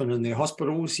investment in their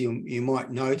hospitals. You might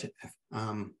note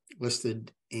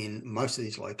listed in most of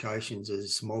these locations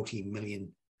is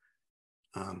multi-million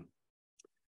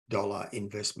dollar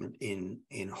investment in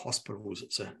hospitals.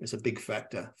 It's a big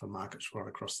factor for markets right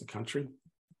across the country.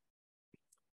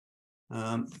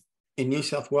 In New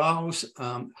South Wales,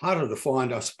 harder to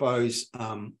find, I suppose,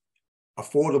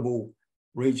 affordable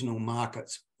regional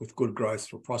markets with good growth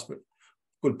for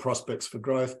good prospects for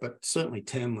growth, but certainly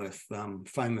Tamworth,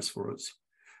 famous for its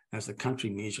as the country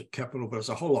music capital, but there's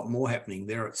a whole lot more happening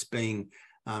there. It's being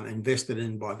invested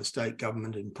in by the state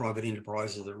government and private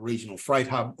enterprises, a regional freight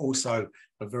hub, also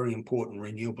a very important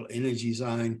renewable energy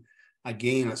zone.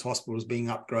 Again, its hospitals being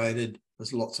upgraded.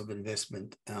 There's lots of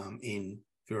investment in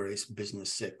various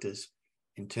business sectors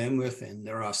in Tamworth, and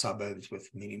there are suburbs with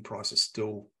median prices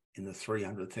still in the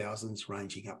 300,000s,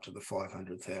 ranging up to the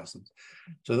 500,000s.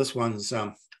 So this one's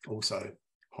also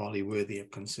highly worthy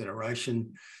of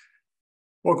consideration.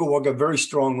 Wagga Wagga, very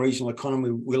strong regional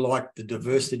economy. We like the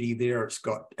diversity there. It's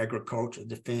got agriculture,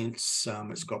 defence.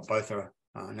 It's got both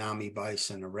an army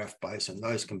base and a RAF base, and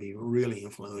those can be really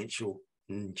influential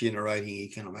in generating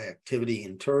economic activity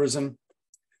and tourism.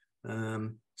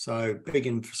 So big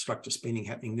infrastructure spending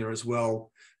happening there as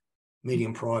well.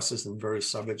 Median prices in various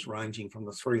suburbs ranging from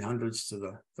the 300s to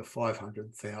the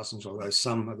 500,000s, although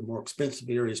some of the more expensive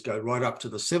areas go right up to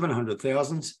the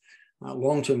 700,000s.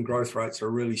 Long-term growth rates are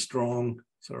really strong,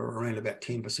 so around about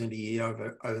 10% a year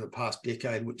over the past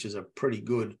decade, which is a pretty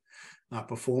good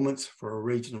performance for a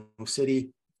regional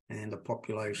city, and the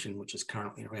population, which is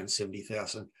currently around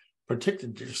 70,000,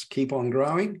 predicted to just keep on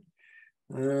growing.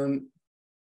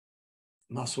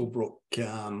 Muswellbrook,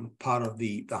 part of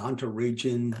the Hunter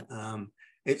region,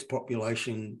 its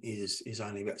population is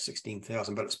only about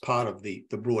 16,000, but it's part of the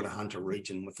broader Hunter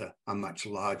region with a much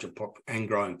larger and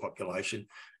growing population,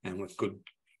 and with good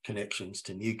connections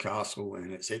to Newcastle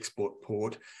and its export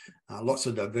port. Lots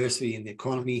of diversity in the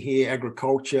economy here: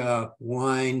 agriculture,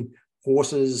 wine,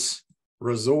 horses,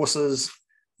 resources.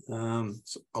 A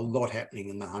lot happening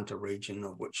in the Hunter region,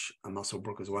 of which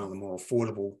Muswellbrook is one of the more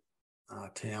affordable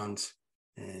towns,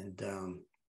 and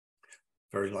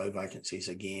very low vacancies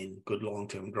again, good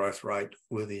long-term growth rate,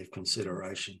 worthy of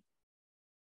consideration.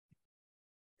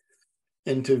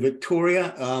 Into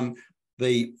Victoria,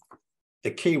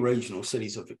 the key regional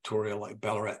cities of Victoria like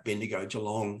Ballarat, Bendigo,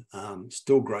 Geelong,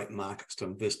 still great markets to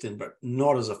invest in, but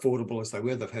not as affordable as they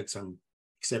were. They've had some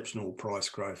exceptional price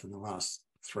growth in the last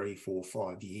 3, 4,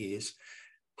 5 years.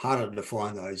 Harder to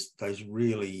find those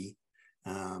really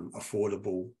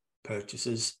affordable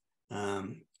purchases.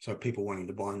 So people wanting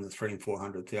to buy in the 300,000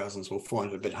 and 400,000s will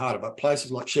find it a bit harder, but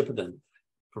places like Shepparton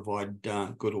provide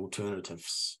good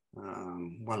alternatives.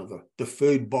 One of the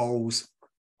food bowls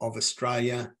of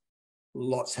Australia,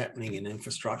 lots happening in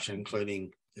infrastructure,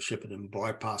 including the Shepparton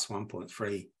Bypass,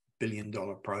 $1.3 billion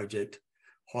project,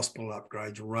 hospital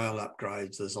upgrades, rail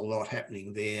upgrades. There's a lot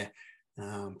happening there.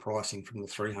 Pricing from the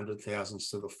 300,000s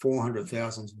to the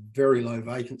 400,000s, very low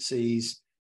vacancies,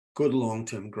 good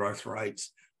long-term growth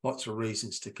rates. Lots of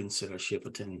reasons to consider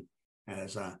Shepparton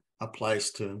as a place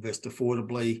to invest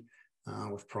affordably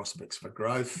with prospects for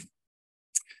growth.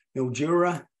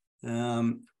 Mildura,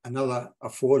 another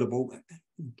affordable,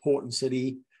 important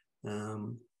city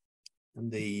in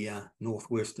the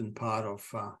northwestern part of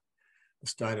the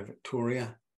state of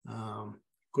Victoria.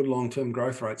 Good long-term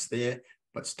growth rates there,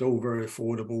 but still very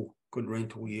affordable, good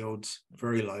rental yields,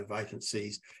 very low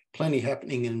vacancies, plenty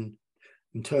happening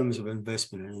in terms of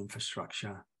investment in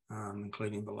infrastructure,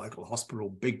 including the local hospital,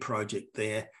 big project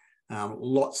there.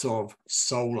 Lots of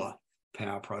solar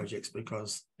power projects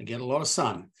because they get a lot of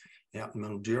sun out in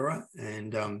Mildura,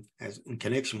 and as in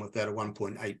connection with that, a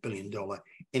 $1.8 billion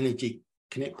Energy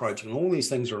Connect project. And all these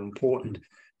things are important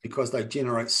because they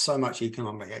generate so much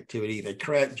economic activity. They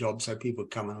create jobs so people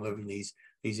come and live in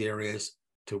these areas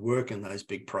to work in those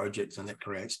big projects, and that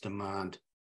creates demand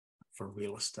for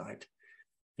real estate.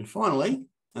 And finally,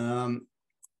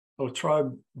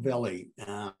 Latrobe Valley,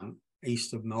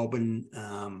 east of Melbourne,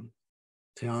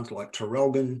 towns like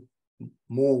Traralgon,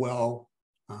 Morwell,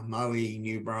 Moe,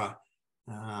 Newborough,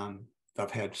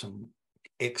 they've had some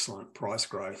excellent price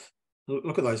growth.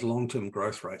 Look at those long-term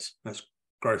growth rates. That's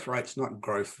growth rates, not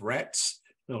growth rats.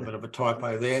 A little bit of a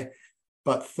typo there,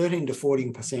 but 13 to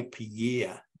 14% per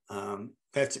year.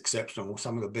 That's exceptional,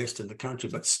 some of the best in the country,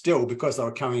 but still, because they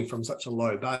were coming from such a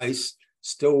low base,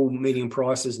 still median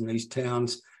prices in these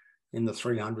towns in the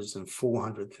 300s and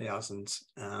 400,000s.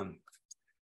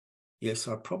 Yes,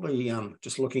 I probably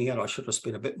just looking at, I should have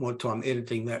spent a bit more time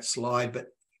editing that slide, but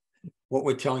what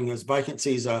we're telling you is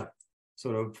vacancies are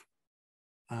sort of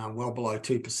well below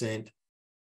 2%.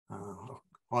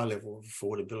 high level of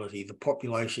affordability. The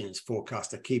population is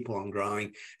forecast to keep on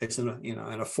growing. It's an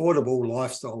affordable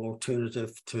lifestyle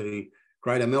alternative to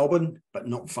Greater Melbourne, but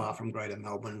not far from Greater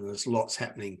Melbourne. And there's lots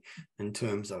happening in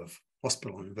terms of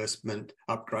hospital investment,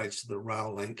 upgrades to the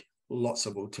rail link, lots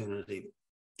of alternative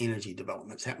energy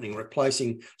developments happening,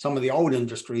 replacing some of the old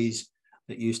industries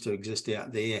that used to exist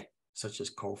out there, such as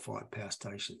coal-fired power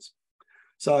stations.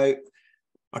 So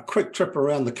a quick trip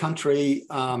around the country,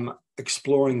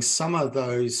 exploring some of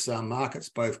those markets,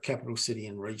 both capital city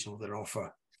and regional, that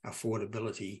offer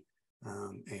affordability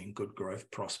and good growth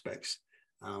prospects.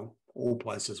 All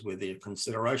places worthy of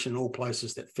consideration, all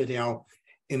places that fit our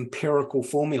empirical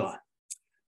formula.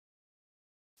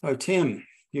 So Tim,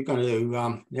 you're going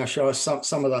to now show us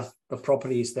some of the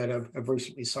properties that have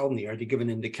recently sold in the area to give an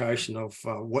indication of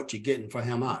what you're getting for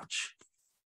how much.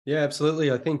 Yeah,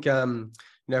 absolutely. I think,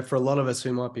 for a lot of us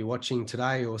who might be watching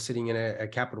today or sitting in a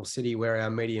capital city where our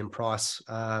median price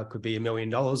could be $1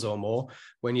 million or more,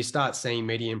 when you start seeing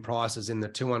median prices in the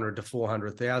 200 to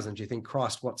 400,000, you think,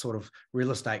 Christ, what sort of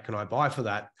real estate can I buy for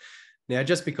that? Now,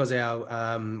 just because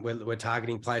we're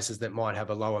targeting places that might have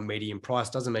a lower median price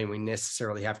doesn't mean we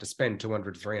necessarily have to spend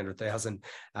 200 to 300,000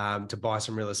 to buy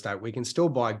some real estate. We can still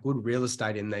buy good real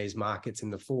estate in these markets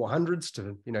in the 400s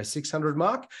to 600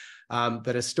 mark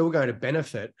that are still going to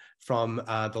benefit from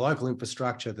the local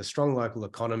infrastructure, the strong local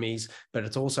economies, but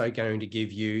it's also going to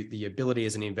give you the ability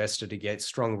as an investor to get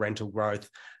strong rental growth,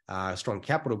 strong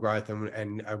capital growth,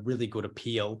 and a really good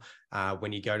appeal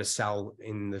when you go to sell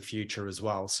in the future as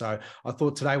well. So I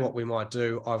thought today what we might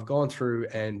do, I've gone through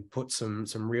and put some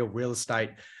real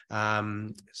estate,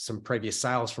 some previous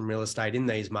sales from real estate in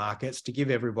these markets to give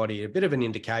everybody a bit of an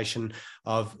indication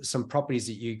of some properties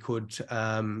that you could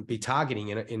be targeting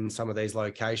in some of these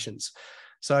locations.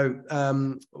 So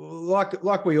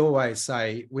like we always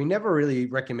say, we never really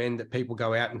recommend that people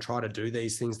go out and try to do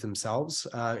these things themselves.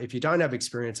 If you don't have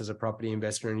experience as a property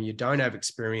investor and you don't have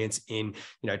experience in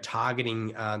targeting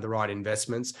the right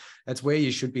investments, that's where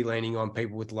you should be leaning on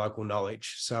people with local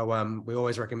knowledge. So we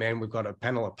always recommend, we've got a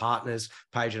panel of partners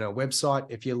page on our website.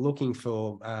 If you're looking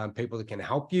for people that can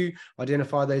help you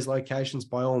identify these locations,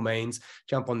 by all means,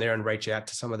 jump on there and reach out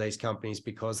to some of these companies,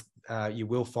 because you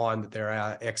will find that there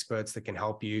are experts that can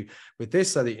help you with this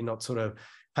so that you're not sort of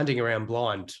hunting around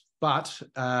blind. But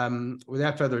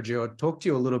without further ado, I'll talk to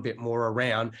you a little bit more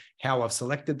around how I've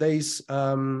selected these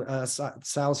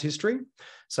sales history.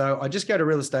 So I just go to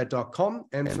realestate.com,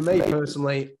 and for me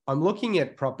personally, I'm looking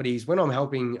at properties when I'm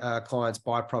helping clients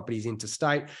buy properties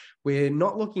interstate. We're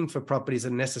not looking for properties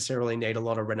that necessarily need a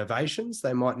lot of renovations.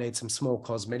 They might need some small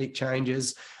cosmetic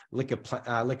changes, liquor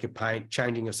paint,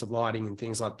 changing of some lighting and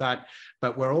things like that.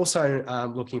 But we're also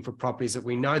looking for properties that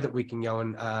we know that we can go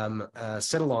and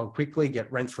settle on quickly, get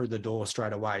rent through the door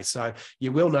straight away. So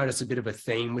you will notice a bit of a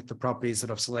theme with the properties that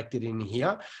I've selected in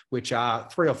here, which are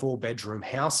 3 or 4 bedroom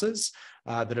houses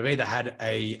that have either had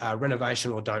a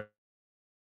renovation or don't.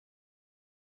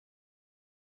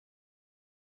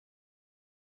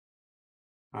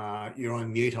 You're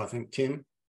on mute, I think, Tim.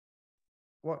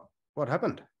 What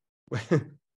happened?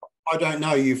 I don't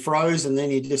know. You froze and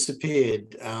then you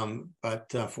disappeared.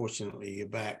 But fortunately, you're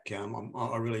back.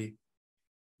 I really.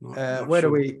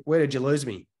 Where did you lose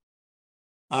me?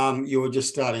 You were just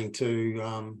starting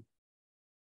to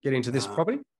get into this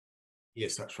property.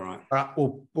 Yes, that's right. All right,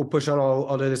 we'll push on.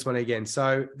 I'll do this one again.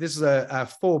 So this is a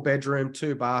 4-bedroom,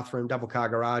 2-bathroom, double-car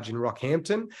garage in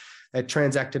Rockhampton. It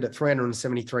transacted at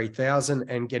 $373,000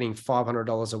 and getting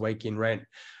 $500 a week in rent.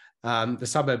 The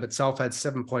suburb itself had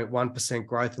 7.1%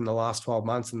 growth in the last 12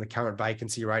 months, and the current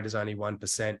vacancy rate is only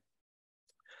 1%.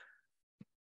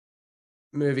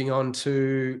 Moving on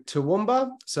to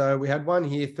Toowoomba. So we had one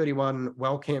here, 31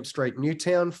 Wellcamp Street,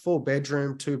 Newtown,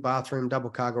 4-bedroom, 2-bathroom,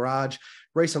 double-car garage,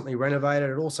 recently renovated.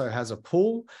 It also has a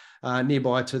pool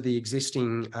nearby to the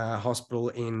existing hospital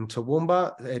in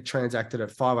Toowoomba. It transacted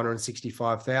at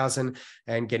 $565,000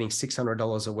 and getting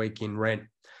 $600 a week in rent.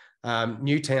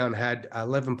 Newtown had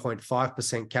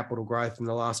 11.5% capital growth in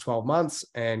the last 12 months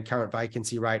and current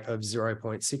vacancy rate of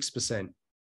 0.6%.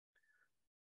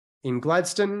 In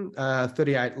Gladstone,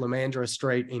 38 Lamandra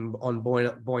Street on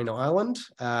Boyne Island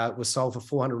was sold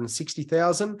for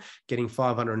 $460,000, getting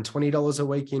 $520 a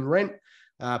week in rent.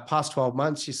 Past 12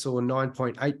 months, you saw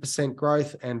 9.8%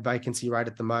 growth and vacancy rate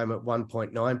at the moment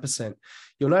 1.9%.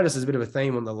 You'll notice there's a bit of a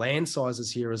theme on the land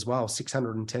sizes here as well,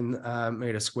 610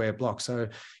 metre square block. So,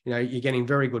 you're getting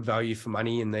very good value for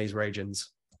money in these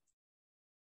regions.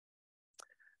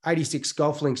 86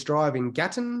 Golf Links Drive in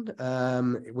Gatton.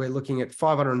 We're looking at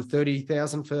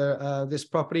 $530,000 for this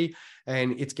property,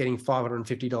 and it's getting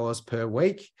 $550 per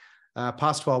week.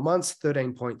 Past 12 months,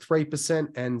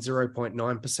 13.3% and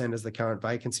 0.9% as the current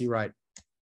vacancy rate.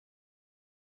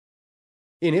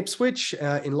 In Ipswich,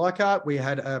 in Leichhardt, we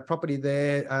had a property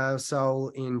there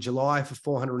sell in July for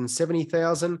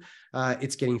 $470,000.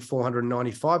 It's getting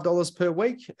 $495 per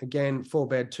week. Again,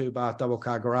 4-bed, 2-bath,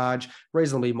 double-car garage,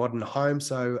 reasonably modern home,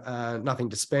 so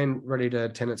nothing to spend, ready to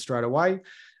tenant straight away.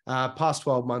 Past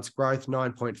 12 months growth,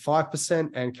 9.5%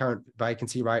 and current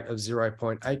vacancy rate of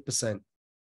 0.8%.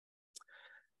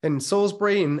 In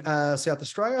Salisbury in South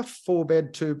Australia,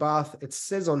 4-bed, 2-bath. It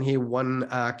says on here 1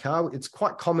 car. It's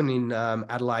quite common in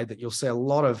Adelaide that you'll see a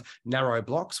lot of narrow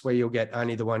blocks where you'll get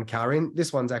only the 1 car in.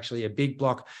 This one's actually a big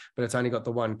block, but it's only got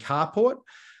the 1 carport.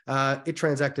 It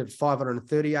transacted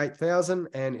 $538,000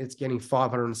 and it's getting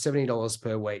 $570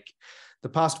 per week. The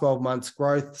past 12 months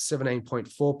growth,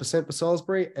 17.4% for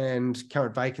Salisbury and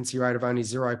current vacancy rate of only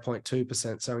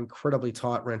 0.2%. So incredibly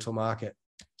tight rental market.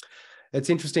 It's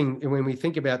interesting when we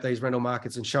think about these rental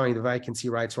markets and showing the vacancy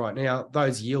rates right now,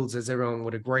 those yields, as everyone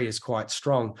would agree, is quite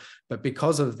strong. But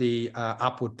because of the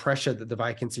upward pressure that the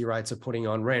vacancy rates are putting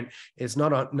on rent, it's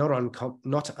not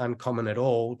uncommon at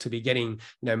all to be getting,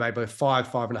 maybe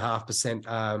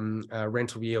 5.5%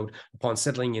 rental yield upon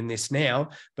settling in this now.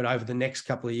 But over the next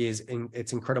couple of years,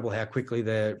 it's incredible how quickly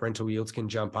the rental yields can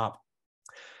jump up.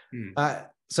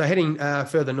 So heading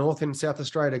further north in South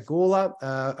Australia, Gawler,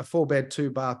 a 4-bed,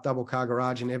 2-bath, double-car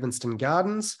garage in Evanston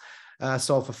Gardens,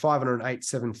 sold for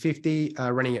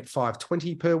 $508,750, renting at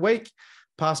 $520 per week.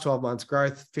 Past 12 months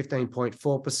growth,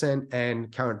 15.4%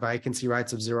 and current vacancy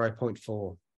rates of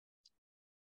 0.4%.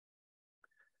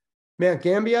 Mount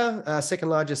Gambier, second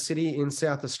largest city in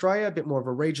South Australia, a bit more of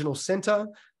a regional centre.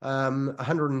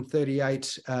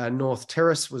 138 North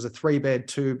Terrace was a 3-bed,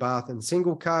 2-bath and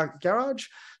single-car garage.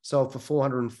 Sold for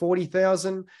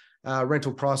 $440,000,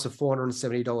 rental price of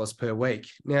 $470 per week.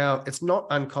 Now, it's not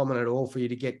uncommon at all for you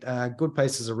to get good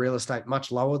pieces of real estate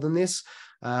much lower than this.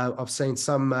 I've seen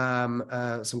some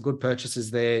good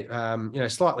purchases there,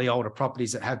 slightly older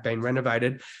properties that have been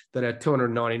renovated that are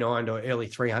 $299 or early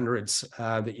 300s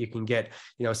that you can get,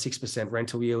 a 6%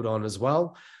 rental yield on as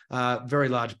well. Very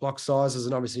large block sizes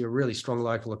and obviously a really strong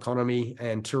local economy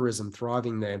and tourism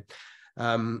thriving there.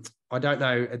 I don't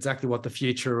know exactly what the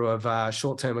future of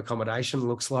short-term accommodation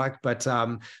looks like, but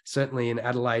certainly in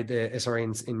Adelaide,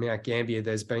 in Mount Gambier,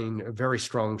 there's been a very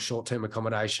strong short-term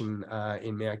accommodation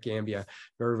in Mount Gambier.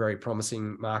 Very, very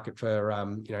promising market for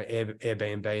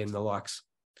Airbnb and the likes.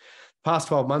 Past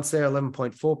 12 months there,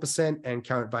 11.4% and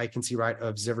current vacancy rate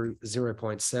of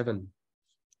 0.7%.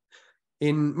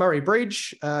 In Murray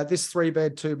Bridge, this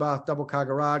 3-bed, 2-bath, double-car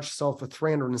garage sold for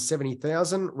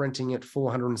 $370,000, renting at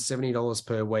 $470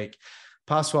 per week.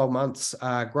 Past 12 months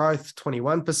growth,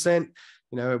 21%.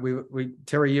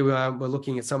 Terry, you were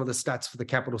looking at some of the stats for the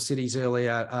capital cities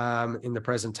earlier in the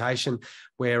presentation,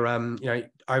 where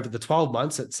over the 12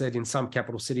 months, it said in some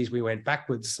capital cities we went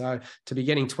backwards. So to be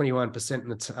getting 21% in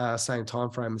the same time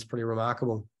frame is pretty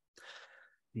remarkable.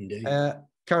 Indeed.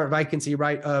 Current vacancy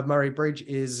rate of Murray Bridge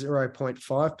is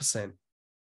 0.5%.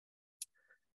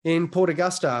 In Port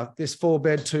Augusta, this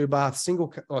 4-bed, 2-bath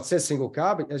single, it says single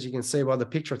car, but as you can see by the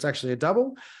picture, it's actually a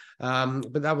double.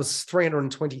 But that was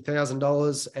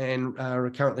 $320,000 and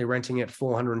currently renting at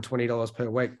 $420 per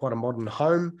week. Quite a modern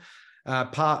home.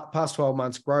 Past 12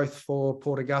 months growth for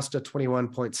Port Augusta,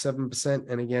 21.7%,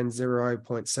 and again,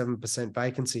 0.7%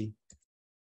 vacancy.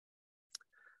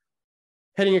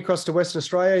 Heading across to Western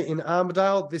Australia in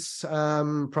Armidale, this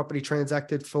property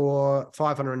transacted for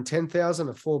 $510,000,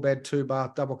 a 4-bed,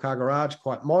 2-bath, double-car garage,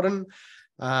 quite modern.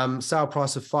 Sale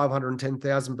price of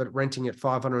 $510,000, but renting at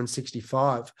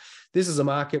 $565,000. This is a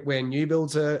market where new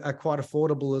builds are quite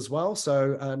affordable as well.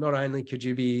 So not only could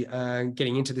you be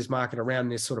getting into this market around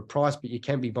this sort of price, but you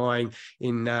can be buying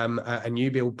in a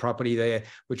new build property there,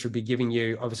 which would be giving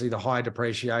you obviously the higher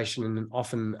depreciation and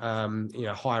often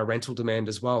higher rental demand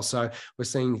as well. So we're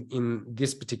seeing in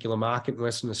this particular market in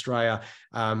Western Australia,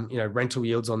 rental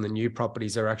yields on the new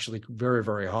properties are actually very,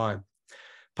 very high.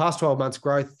 Past 12 months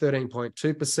growth,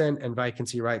 13.2% and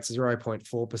vacancy rates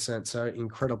 0.4%. So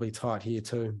incredibly tight here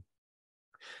too.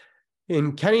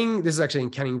 In Canning, this is actually in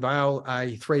Canning Vale,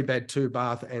 a 3-bed,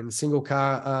 2-bath and single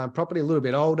car property, a little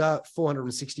bit older,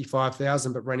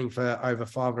 $465,000, but renting for over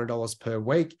 $500 per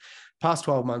week. Past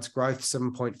 12 months growth,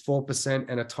 7.4%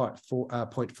 and a tight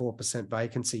 0.4%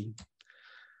 vacancy.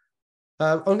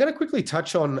 I'm going to quickly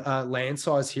touch on land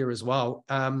size here as well.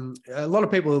 A lot of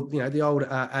people, the old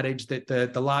adage that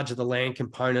the larger the land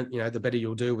component, the better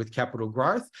you'll do with capital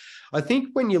growth. I think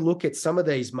when you look at some of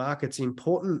these markets,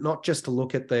 important not just to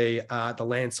look at the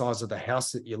land size of the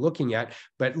house that you're looking at,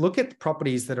 but look at the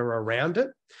properties that are around it.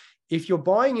 if you're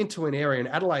buying into an area, and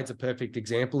Adelaide's a perfect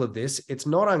example of this, it's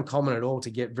not uncommon at all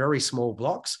to get very small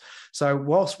blocks. So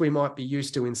whilst we might be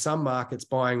used to in some markets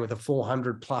buying with a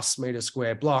 400 plus meter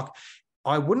square block,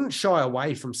 I wouldn't shy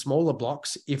away from smaller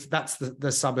blocks if that's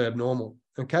the suburb normal.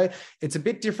 Okay. It's a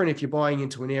bit different if you're buying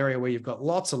into an area where you've got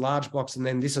lots of large blocks and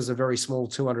then this is a very small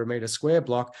 200 meter square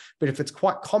block. But if it's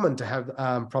quite common to have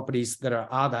properties that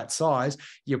are that size,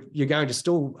 you're going to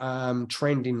still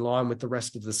trend in line with the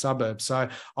rest of the suburbs. So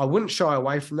I wouldn't shy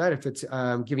away from that if it's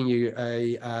giving you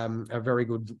a very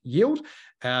good yield.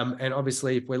 And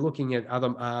obviously, if we're looking at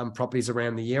other properties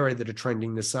around the area that are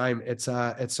trending the same, it's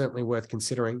certainly worth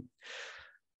considering.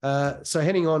 So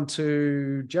heading on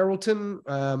to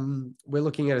Geraldton, we're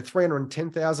looking at a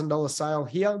 $310,000 sale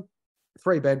here,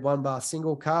 3-bed, 1-bath,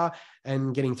 single car,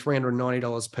 and getting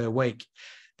 $390 per week.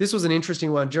 This was an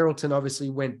interesting one. Geraldton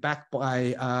obviously went back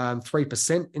by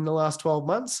 3% in the last 12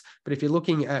 months. But if you're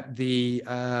looking at the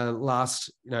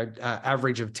last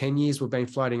average of 10 years, we've been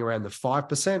floating around the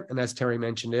 5%. And as Terry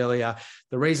mentioned earlier,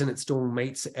 the reason it still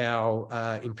meets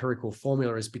our empirical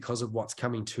formula is because of what's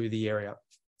coming to the area.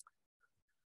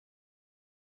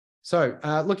 So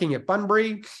looking at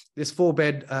Bunbury, this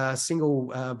 4-bed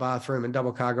single bathroom and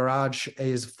double car garage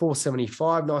is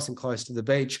 $475, nice and close to the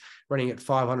beach, running at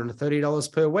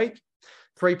 $530 per week.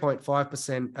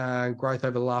 3.5% growth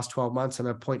over the last 12 months and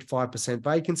a 0.5%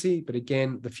 vacancy. But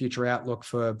again, the future outlook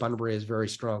for Bunbury is very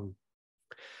strong.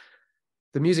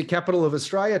 The music capital of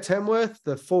Australia, Tamworth,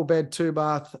 the 4-bed,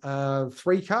 2-bath,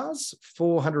 3 cars,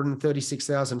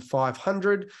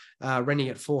 $436,500, renting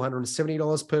at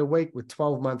 $470 per week with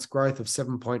 12 months growth of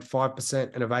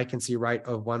 7.5% and a vacancy rate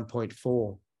of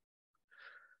 1.4.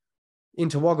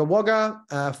 Into Wagga Wagga,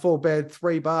 4-bed,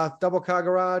 3-bath, double car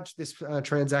garage. This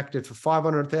transacted for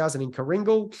 $500,000 in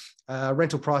Coringal,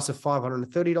 rental price of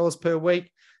 $530 per week.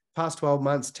 Past 12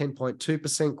 months,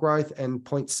 10.2% growth and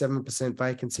 0.7%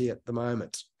 vacancy at the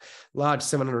moment. Large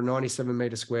 797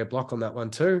 metre square block on that one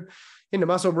too. Into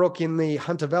Muswellbrook in the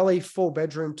Hunter Valley,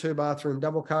 4-bedroom, 2-bathroom,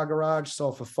 double car garage,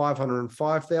 sold for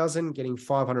 $505,000, getting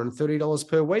 $530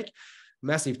 per week.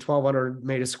 Massive 1,200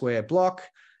 metre square block.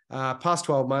 Past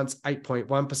 12 months,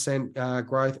 8.1%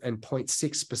 growth and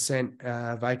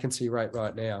 0.6% vacancy rate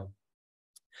right now.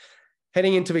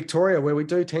 Heading into Victoria, where we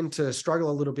do tend to struggle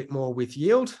a little bit more with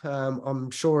yield. I'm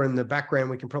sure in the background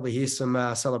we can probably hear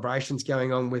some celebrations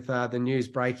going on with the news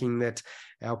breaking that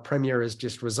our Premier has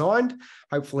just resigned.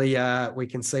 Hopefully we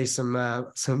can see some I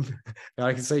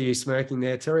can see you smirking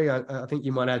there, Terry. I think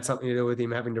you might have had something to do with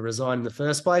him having to resign in the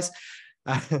first place.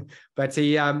 But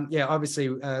he, obviously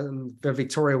for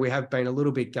Victoria, we have been a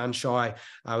little bit gun shy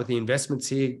with the investments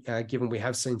here, given we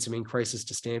have seen some increases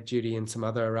to stamp duty and some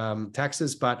other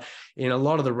taxes. But in a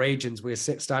lot of the regions, we're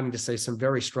starting to see some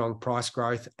very strong price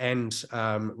growth and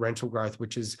rental growth,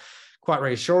 which is quite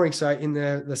reassuring. So in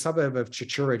the suburb of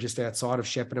Chichura, just outside of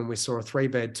Shepparton, we saw a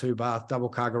 3-bed, 2-bath, double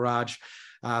car garage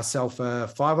sell for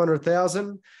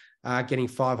 $500,000. Getting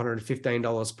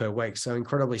 $515 per week. So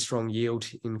incredibly strong yield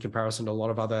in comparison to a lot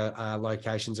of other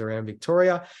locations around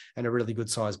Victoria, and a really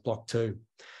good sized block too.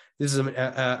 This is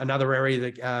another area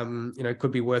that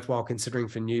could be worthwhile considering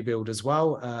for new build as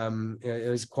well.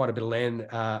 There's quite a bit of land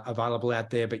available out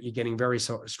there, but you're getting very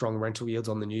strong rental yields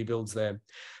on the new builds there.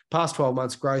 Past 12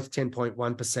 months growth,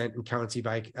 10.1%, and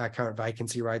current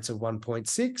vacancy rates of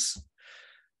 1.6%.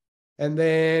 And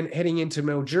then heading into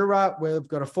Mildura, we've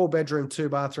got a 4-bedroom,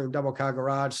 2-bathroom, double car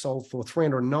garage sold for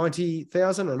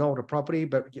 $390,000, an older property,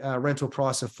 but rental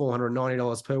price of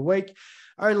 $490 per week.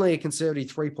 Only a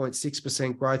conservative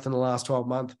 3.6% growth in the last 12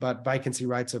 months, but vacancy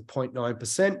rates of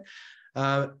 0.9%.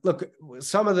 Look,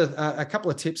 a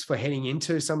couple of tips for heading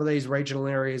into some of these regional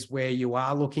areas where you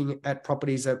are looking at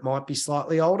properties that might be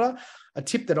slightly older. A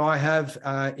tip that I have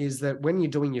is that when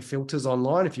you're doing your filters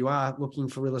online, if you are looking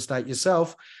for real estate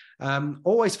yourself,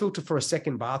 always filter for a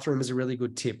second bathroom is a really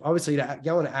good tip. Obviously, to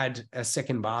go and add a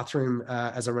second bathroom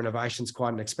as a renovation is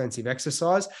quite an expensive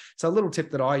exercise. So a little tip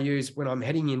that I use when I'm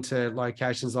heading into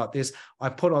locations like this, I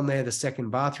put on there the second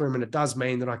bathroom, and it does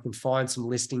mean that I can find some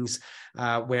listings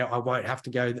where I won't have to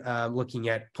go looking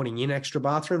at putting in extra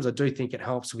bathrooms. I do think it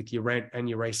helps with your rent and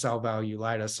your resale value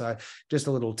later. So just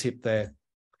a little tip there.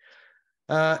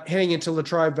 Heading into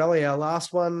Latrobe Valley, our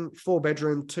last one,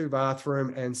 4-bedroom,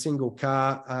 2-bathroom and single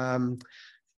car. I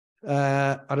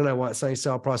don't know why it's saying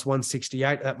sale price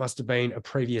 168. That must have been a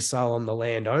previous sale on the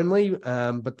land only.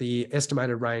 But the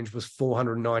estimated range was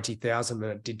 490,000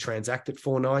 and it did transact at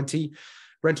 490.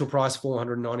 rental price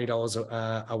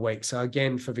 $490 a week. So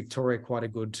again, for Victoria, quite a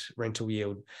good rental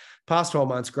yield. Past 12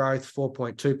 months growth,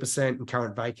 4.2%, and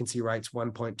current vacancy rates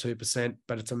 1.2%,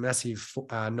 but it's a massive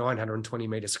 920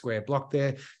 metre square block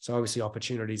there. So obviously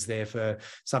opportunities there for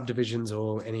subdivisions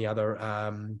or any other,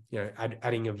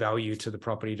 adding a value to the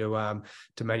property to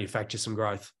manufacture some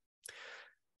growth.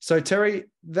 So Terry,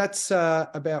 that's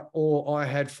about all I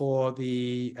had for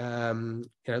the,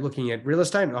 looking at real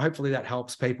estate. And hopefully that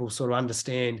helps people sort of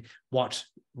understand what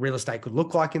real estate could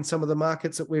look like in some of the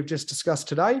markets that we've just discussed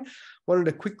today. Wanted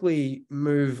to quickly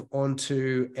move on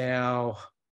to our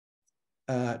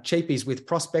cheapies with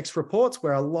prospects reports,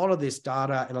 where a lot of this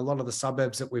data and a lot of the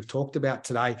suburbs that we've talked about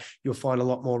today, you'll find a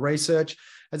lot more research.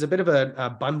 As a bit of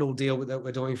a bundle deal that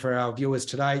we're doing for our viewers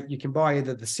today, you can buy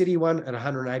either the city one at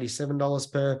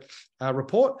 $187 per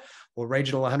report, or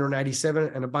regional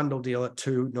 $187, and a bundle deal at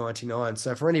 $299.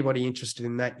 So for anybody interested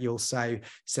in that, you'll save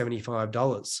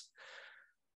 $75.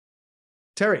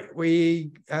 Terry,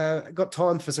 we got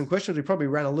time for some questions. We probably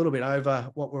ran a little bit over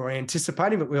what we were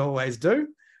anticipating, but we always do.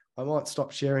 I might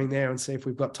stop sharing there and see if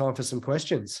we've got time for some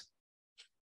questions.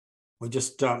 We're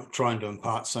just trying to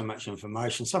impart so much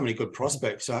information, so many good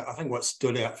prospects. I think what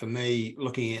stood out for me,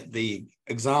 looking at the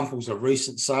examples of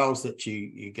recent sales that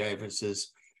you gave us,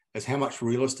 is how much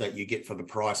real estate you get for the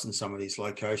price in some of these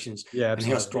locations, and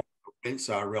how strong the rents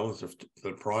are relative to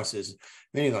the prices.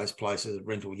 Many of those places,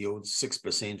 rental yields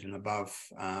 6% and above,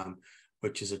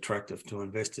 which is attractive to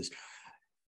investors.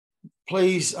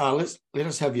 Please let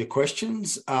us have your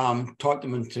questions. Type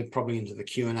them into the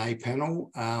Q&A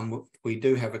panel. We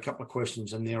do have a couple of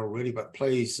questions in there already, but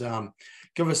please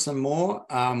give us some more.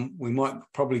 We might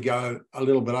probably go a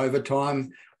little bit over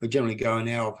time. We generally go an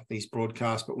hour for these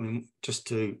broadcasts, but just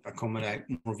to accommodate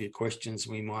more of your questions,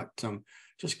 we might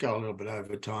just go a little bit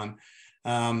over time.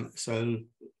 So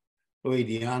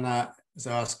Louisiana is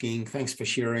asking, thanks for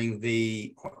sharing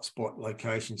the hotspot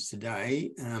locations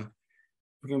today. If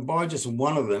we can buy just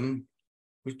one of them,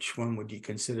 which one would you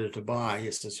consider to buy?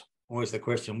 Yes, that's always the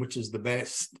question, which is the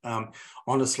best?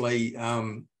 Honestly,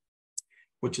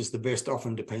 which is the best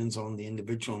often depends on the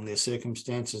individual and their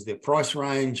circumstances, their price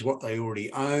range, what they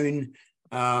already own.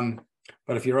 But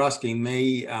if you're asking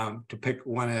me to pick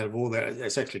one out of all that,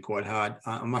 it's actually quite hard.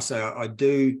 I must say I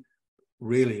do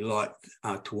really like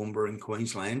Toowoomba in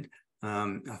Queensland.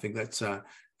 I think that's a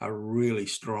really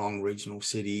strong regional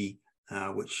city,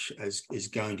 which is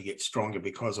going to get stronger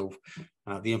because of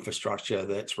the infrastructure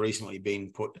that's recently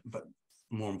been put, but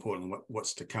more importantly,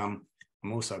 what's to come.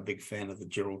 I'm also a big fan of the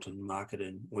Geraldton market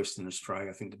in Western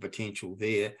Australia. I think the potential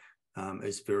there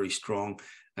is very strong.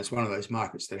 It's one of those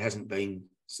markets that hasn't been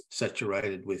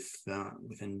saturated with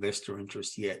investor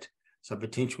interest yet. So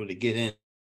potential to get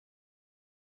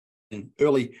in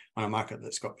early on a market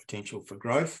that's got potential for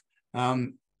growth.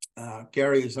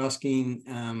 Gary is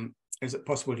asking, is it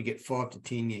possible to get 5 to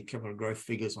 10 year capital growth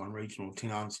figures on regional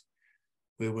towns?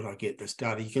 Where would I get this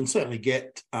data? You can certainly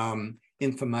get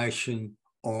information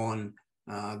on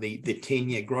the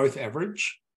 10-year growth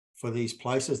average for these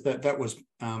places. That was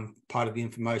part of the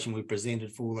information we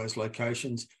presented for all those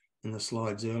locations in the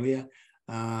slides earlier.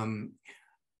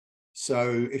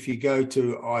 So if you go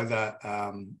to either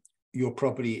your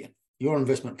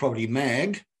investment property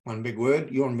mag, one big word,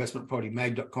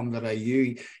 yourinvestmentpropertymag.com.au,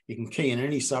 you can key in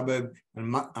any suburb,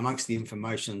 and amongst the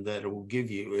information that it will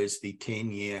give you is the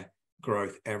 10-year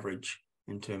growth average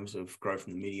in terms of growth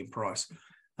in the median price.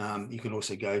 You can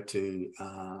also go to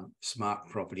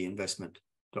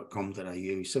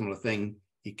smartpropertyinvestment.com.au, similar thing,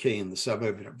 you key in the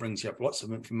suburb and it brings you up lots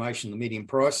of information, the median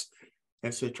price,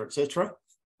 etc., etc.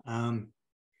 And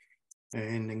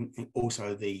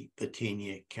also the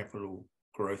 10-year capital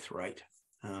growth rate.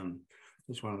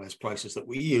 It's one of those places that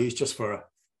we use just for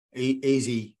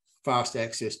easy, fast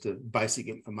access to basic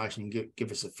information,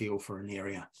 give us a feel for an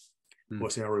area. Of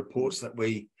course, our reports that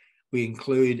we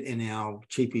include in our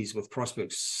cheapies with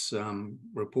prospects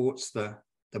reports, the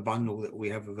bundle that we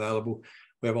have available.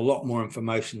 We have a lot more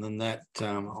information than that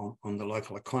on the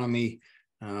local economy,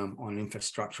 on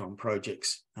infrastructure, on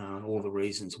projects, all the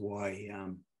reasons why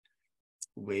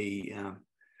we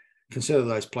consider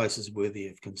those places worthy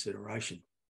of consideration.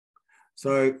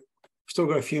 So still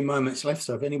got a few moments left.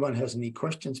 So if anyone has any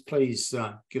questions, please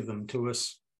give them to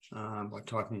us by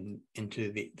typing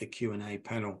into the Q&A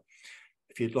panel.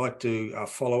 If you'd like to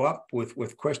follow up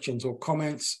with questions or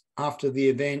comments after the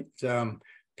event,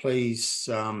 please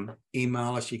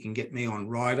email us. You can get me on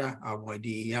Ryder,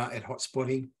 RYDER, at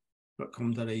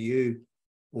hotspotting.com.au,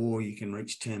 or you can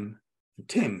reach Tim at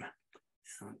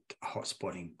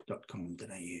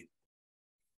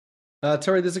hotspotting.com.au.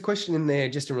 Terry, there's a question in there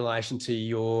just in relation to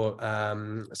your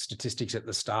statistics at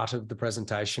the start of the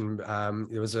presentation.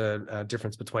 There was a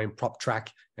difference between PropTrack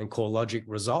and CoreLogic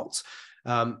results.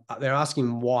 They're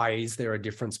asking, why is there a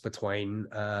difference between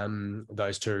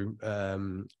those two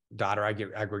data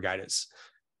aggregators?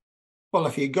 Well,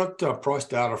 if you got price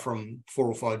data from 4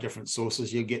 or 5 different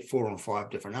sources, you get 4 or 5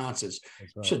 different answers.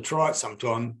 That's right. Should try it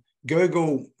sometime.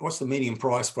 Google, what's the median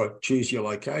price for choose your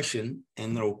location,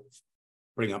 and they'll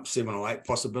bring up 7 or 8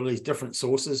 possibilities, different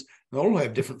sources. They'll all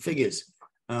have different figures.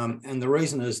 And the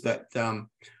reason is that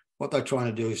what they're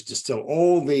trying to do is distill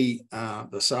all the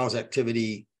sales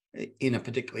activity in a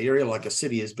particular area, like a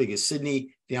city as big as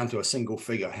Sydney, down to a single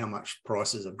figure, how much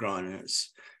prices have grown. And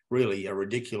it's really a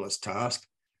ridiculous task,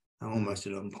 almost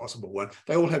an impossible one.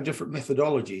 They all have different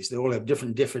methodologies. They all have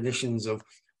different definitions of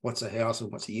what's a house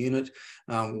and what's a unit.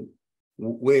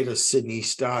 Where does Sydney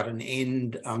start and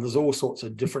end? There's all sorts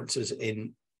of differences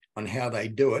on how they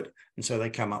do it. And so they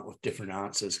come up with different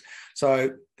answers. So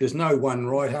there's no one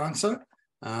right answer.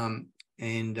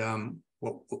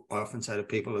 What I often say to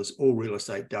people is all real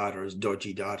estate data is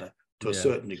dodgy data to a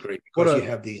certain degree, because you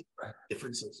have these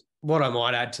differences. What I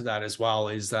might add to that as well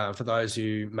is, for those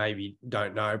who maybe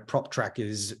don't know, PropTrack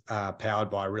is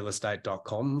powered by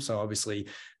realestate.com. So obviously,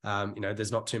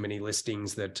 there's not too many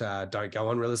listings that don't go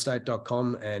on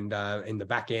realestate.com. And in the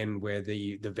back end, where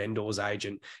the vendor's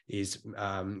agent is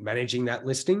managing that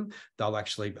listing, they'll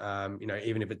actually,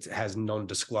 even if it has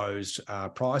non-disclosed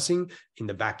pricing, in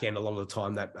the back end, a lot of the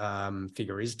time that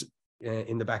figure is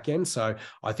in the back end. So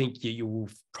I think you will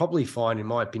probably find, in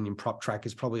my opinion, PropTrack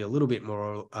is probably a little bit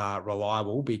more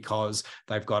reliable, because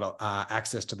they've got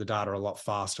access to the data a lot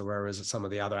faster, whereas some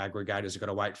of the other aggregators have got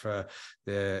to wait for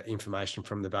the information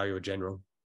from the Valuer General.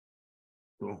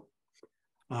 Cool.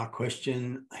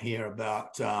 Question here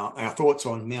about our thoughts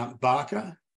on Mount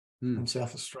Barker in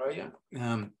South Australia.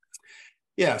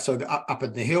 So up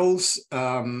in the hills,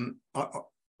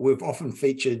 we've often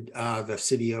featured the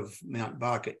city of Mount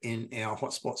Barker in our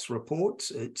Hotspots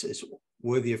reports. It's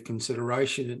worthy of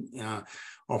consideration. It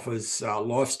offers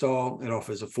lifestyle, it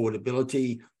offers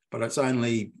affordability, but it's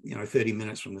only 30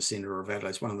 minutes from the centre of Adelaide.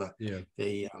 It's one of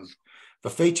the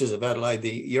features of Adelaide.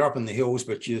 You're up in the hills,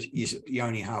 but you're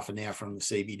only half an hour from the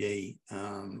CBD.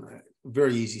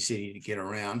 Very easy city to get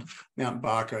around. Mount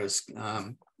Barker is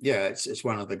it's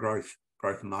one of the growth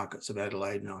markets of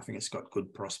Adelaide, and I think it's got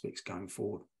good prospects going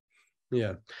forward.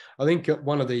 Yeah, I think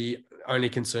one of the only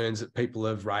concerns that people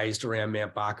have raised around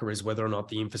Mount Barker is whether or not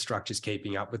the infrastructure is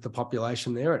keeping up with the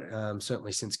population there.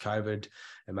 Certainly since COVID,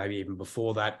 and maybe even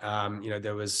before that,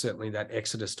 there was certainly that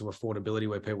exodus to affordability,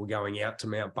 where people were going out to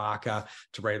Mount Barker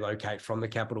to relocate from the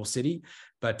capital city.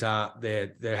 But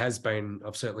there has been,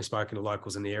 I've certainly spoken to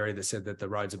locals in the area that said that the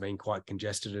roads have been quite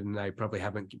congested, and they probably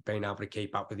haven't been able to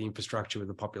keep up with the infrastructure with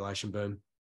the population boom.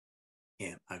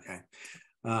 Yeah, okay.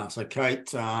 So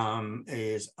Kate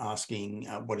is asking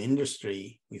what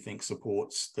industry we think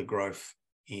supports the growth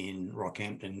in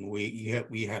Rockhampton.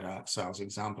 We had a sales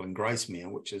example in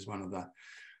Gracemere, which is one of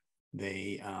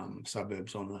the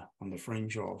suburbs on the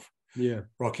fringe of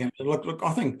Rockhampton. Look,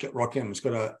 I think Rockhampton's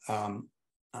got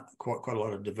quite a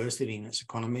lot of diversity in its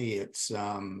economy.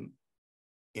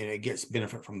 It gets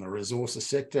benefit from the resources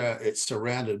sector. It's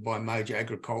surrounded by major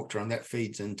agriculture, and that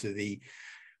feeds into the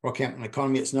Rockhampton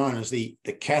economy. It's known as the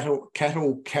cattle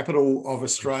capital of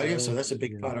Australia, so that's a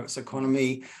big part of its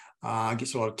economy.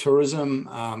 Gets a lot of tourism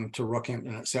to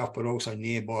Rockhampton itself, but also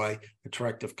nearby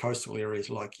attractive coastal areas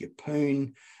like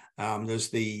Yeppoon. There's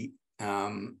the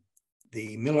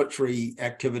military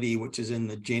activity, which is in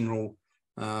the general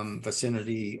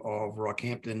vicinity of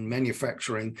Rockhampton,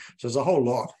 manufacturing. So there's a whole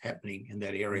lot happening in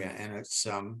that area, and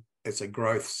it's a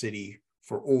growth city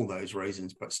for all those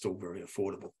reasons, but still very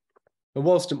affordable. But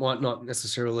whilst it might not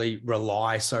necessarily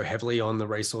rely so heavily on the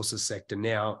resources sector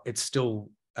now, it's still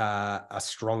a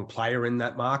strong player in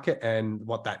that market. And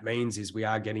what that means is we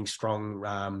are getting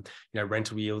strong,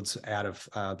 rental yields out of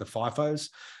the FIFOs,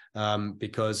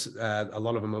 because a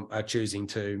lot of them are choosing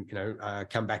to,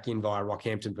 come back in via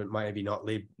Rockhampton, but maybe not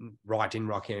live right in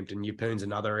Rockhampton. Yeppoon's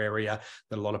another area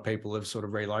that a lot of people have sort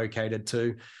of relocated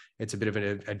to. It's a bit of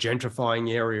a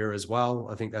gentrifying area as well.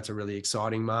 I think that's a really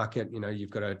exciting market. You've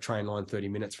got a train line 30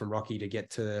 minutes from Rocky to get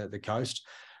to the coast.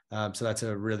 So that's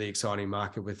a really exciting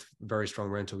market with very strong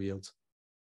rental yields.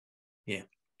 Yeah,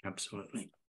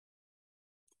 absolutely.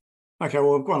 Okay,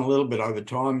 well, we've gone a little bit over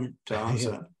time to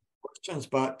answer questions,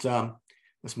 but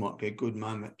this might be a good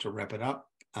moment to wrap it up.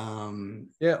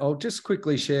 I'll just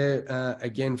quickly share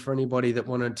again for anybody that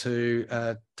wanted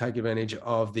to take advantage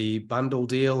of the bundle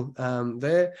deal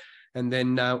there. And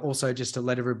then also just to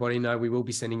let everybody know, we will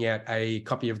be sending out a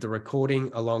copy of the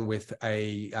recording along with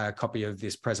a copy of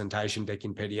this presentation deck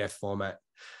in PDF format.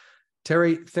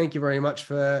 Terry, thank you very much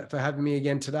for having me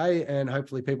again today, and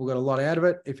hopefully people got a lot out of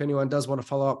it. If anyone does want to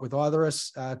follow up with either of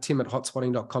us, Tim at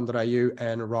hotspotting.com.au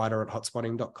and Ryder at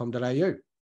hotspotting.com.au.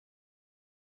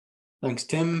 Thanks,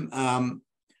 Tim.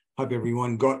 Hope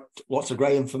everyone got lots of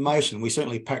great information. We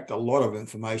certainly packed a lot of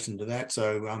information to that.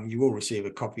 So you will receive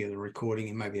a copy of the recording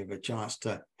and maybe have a chance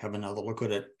to have another look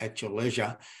at it at your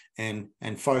leisure and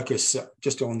focus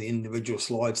just on the individual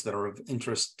slides that are of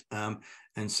interest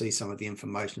and see some of the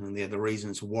information and the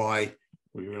reasons why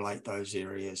we relate those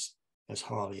areas as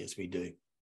highly as we do.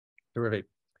 Terrific.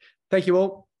 Thank you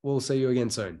all. We'll see you again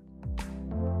soon.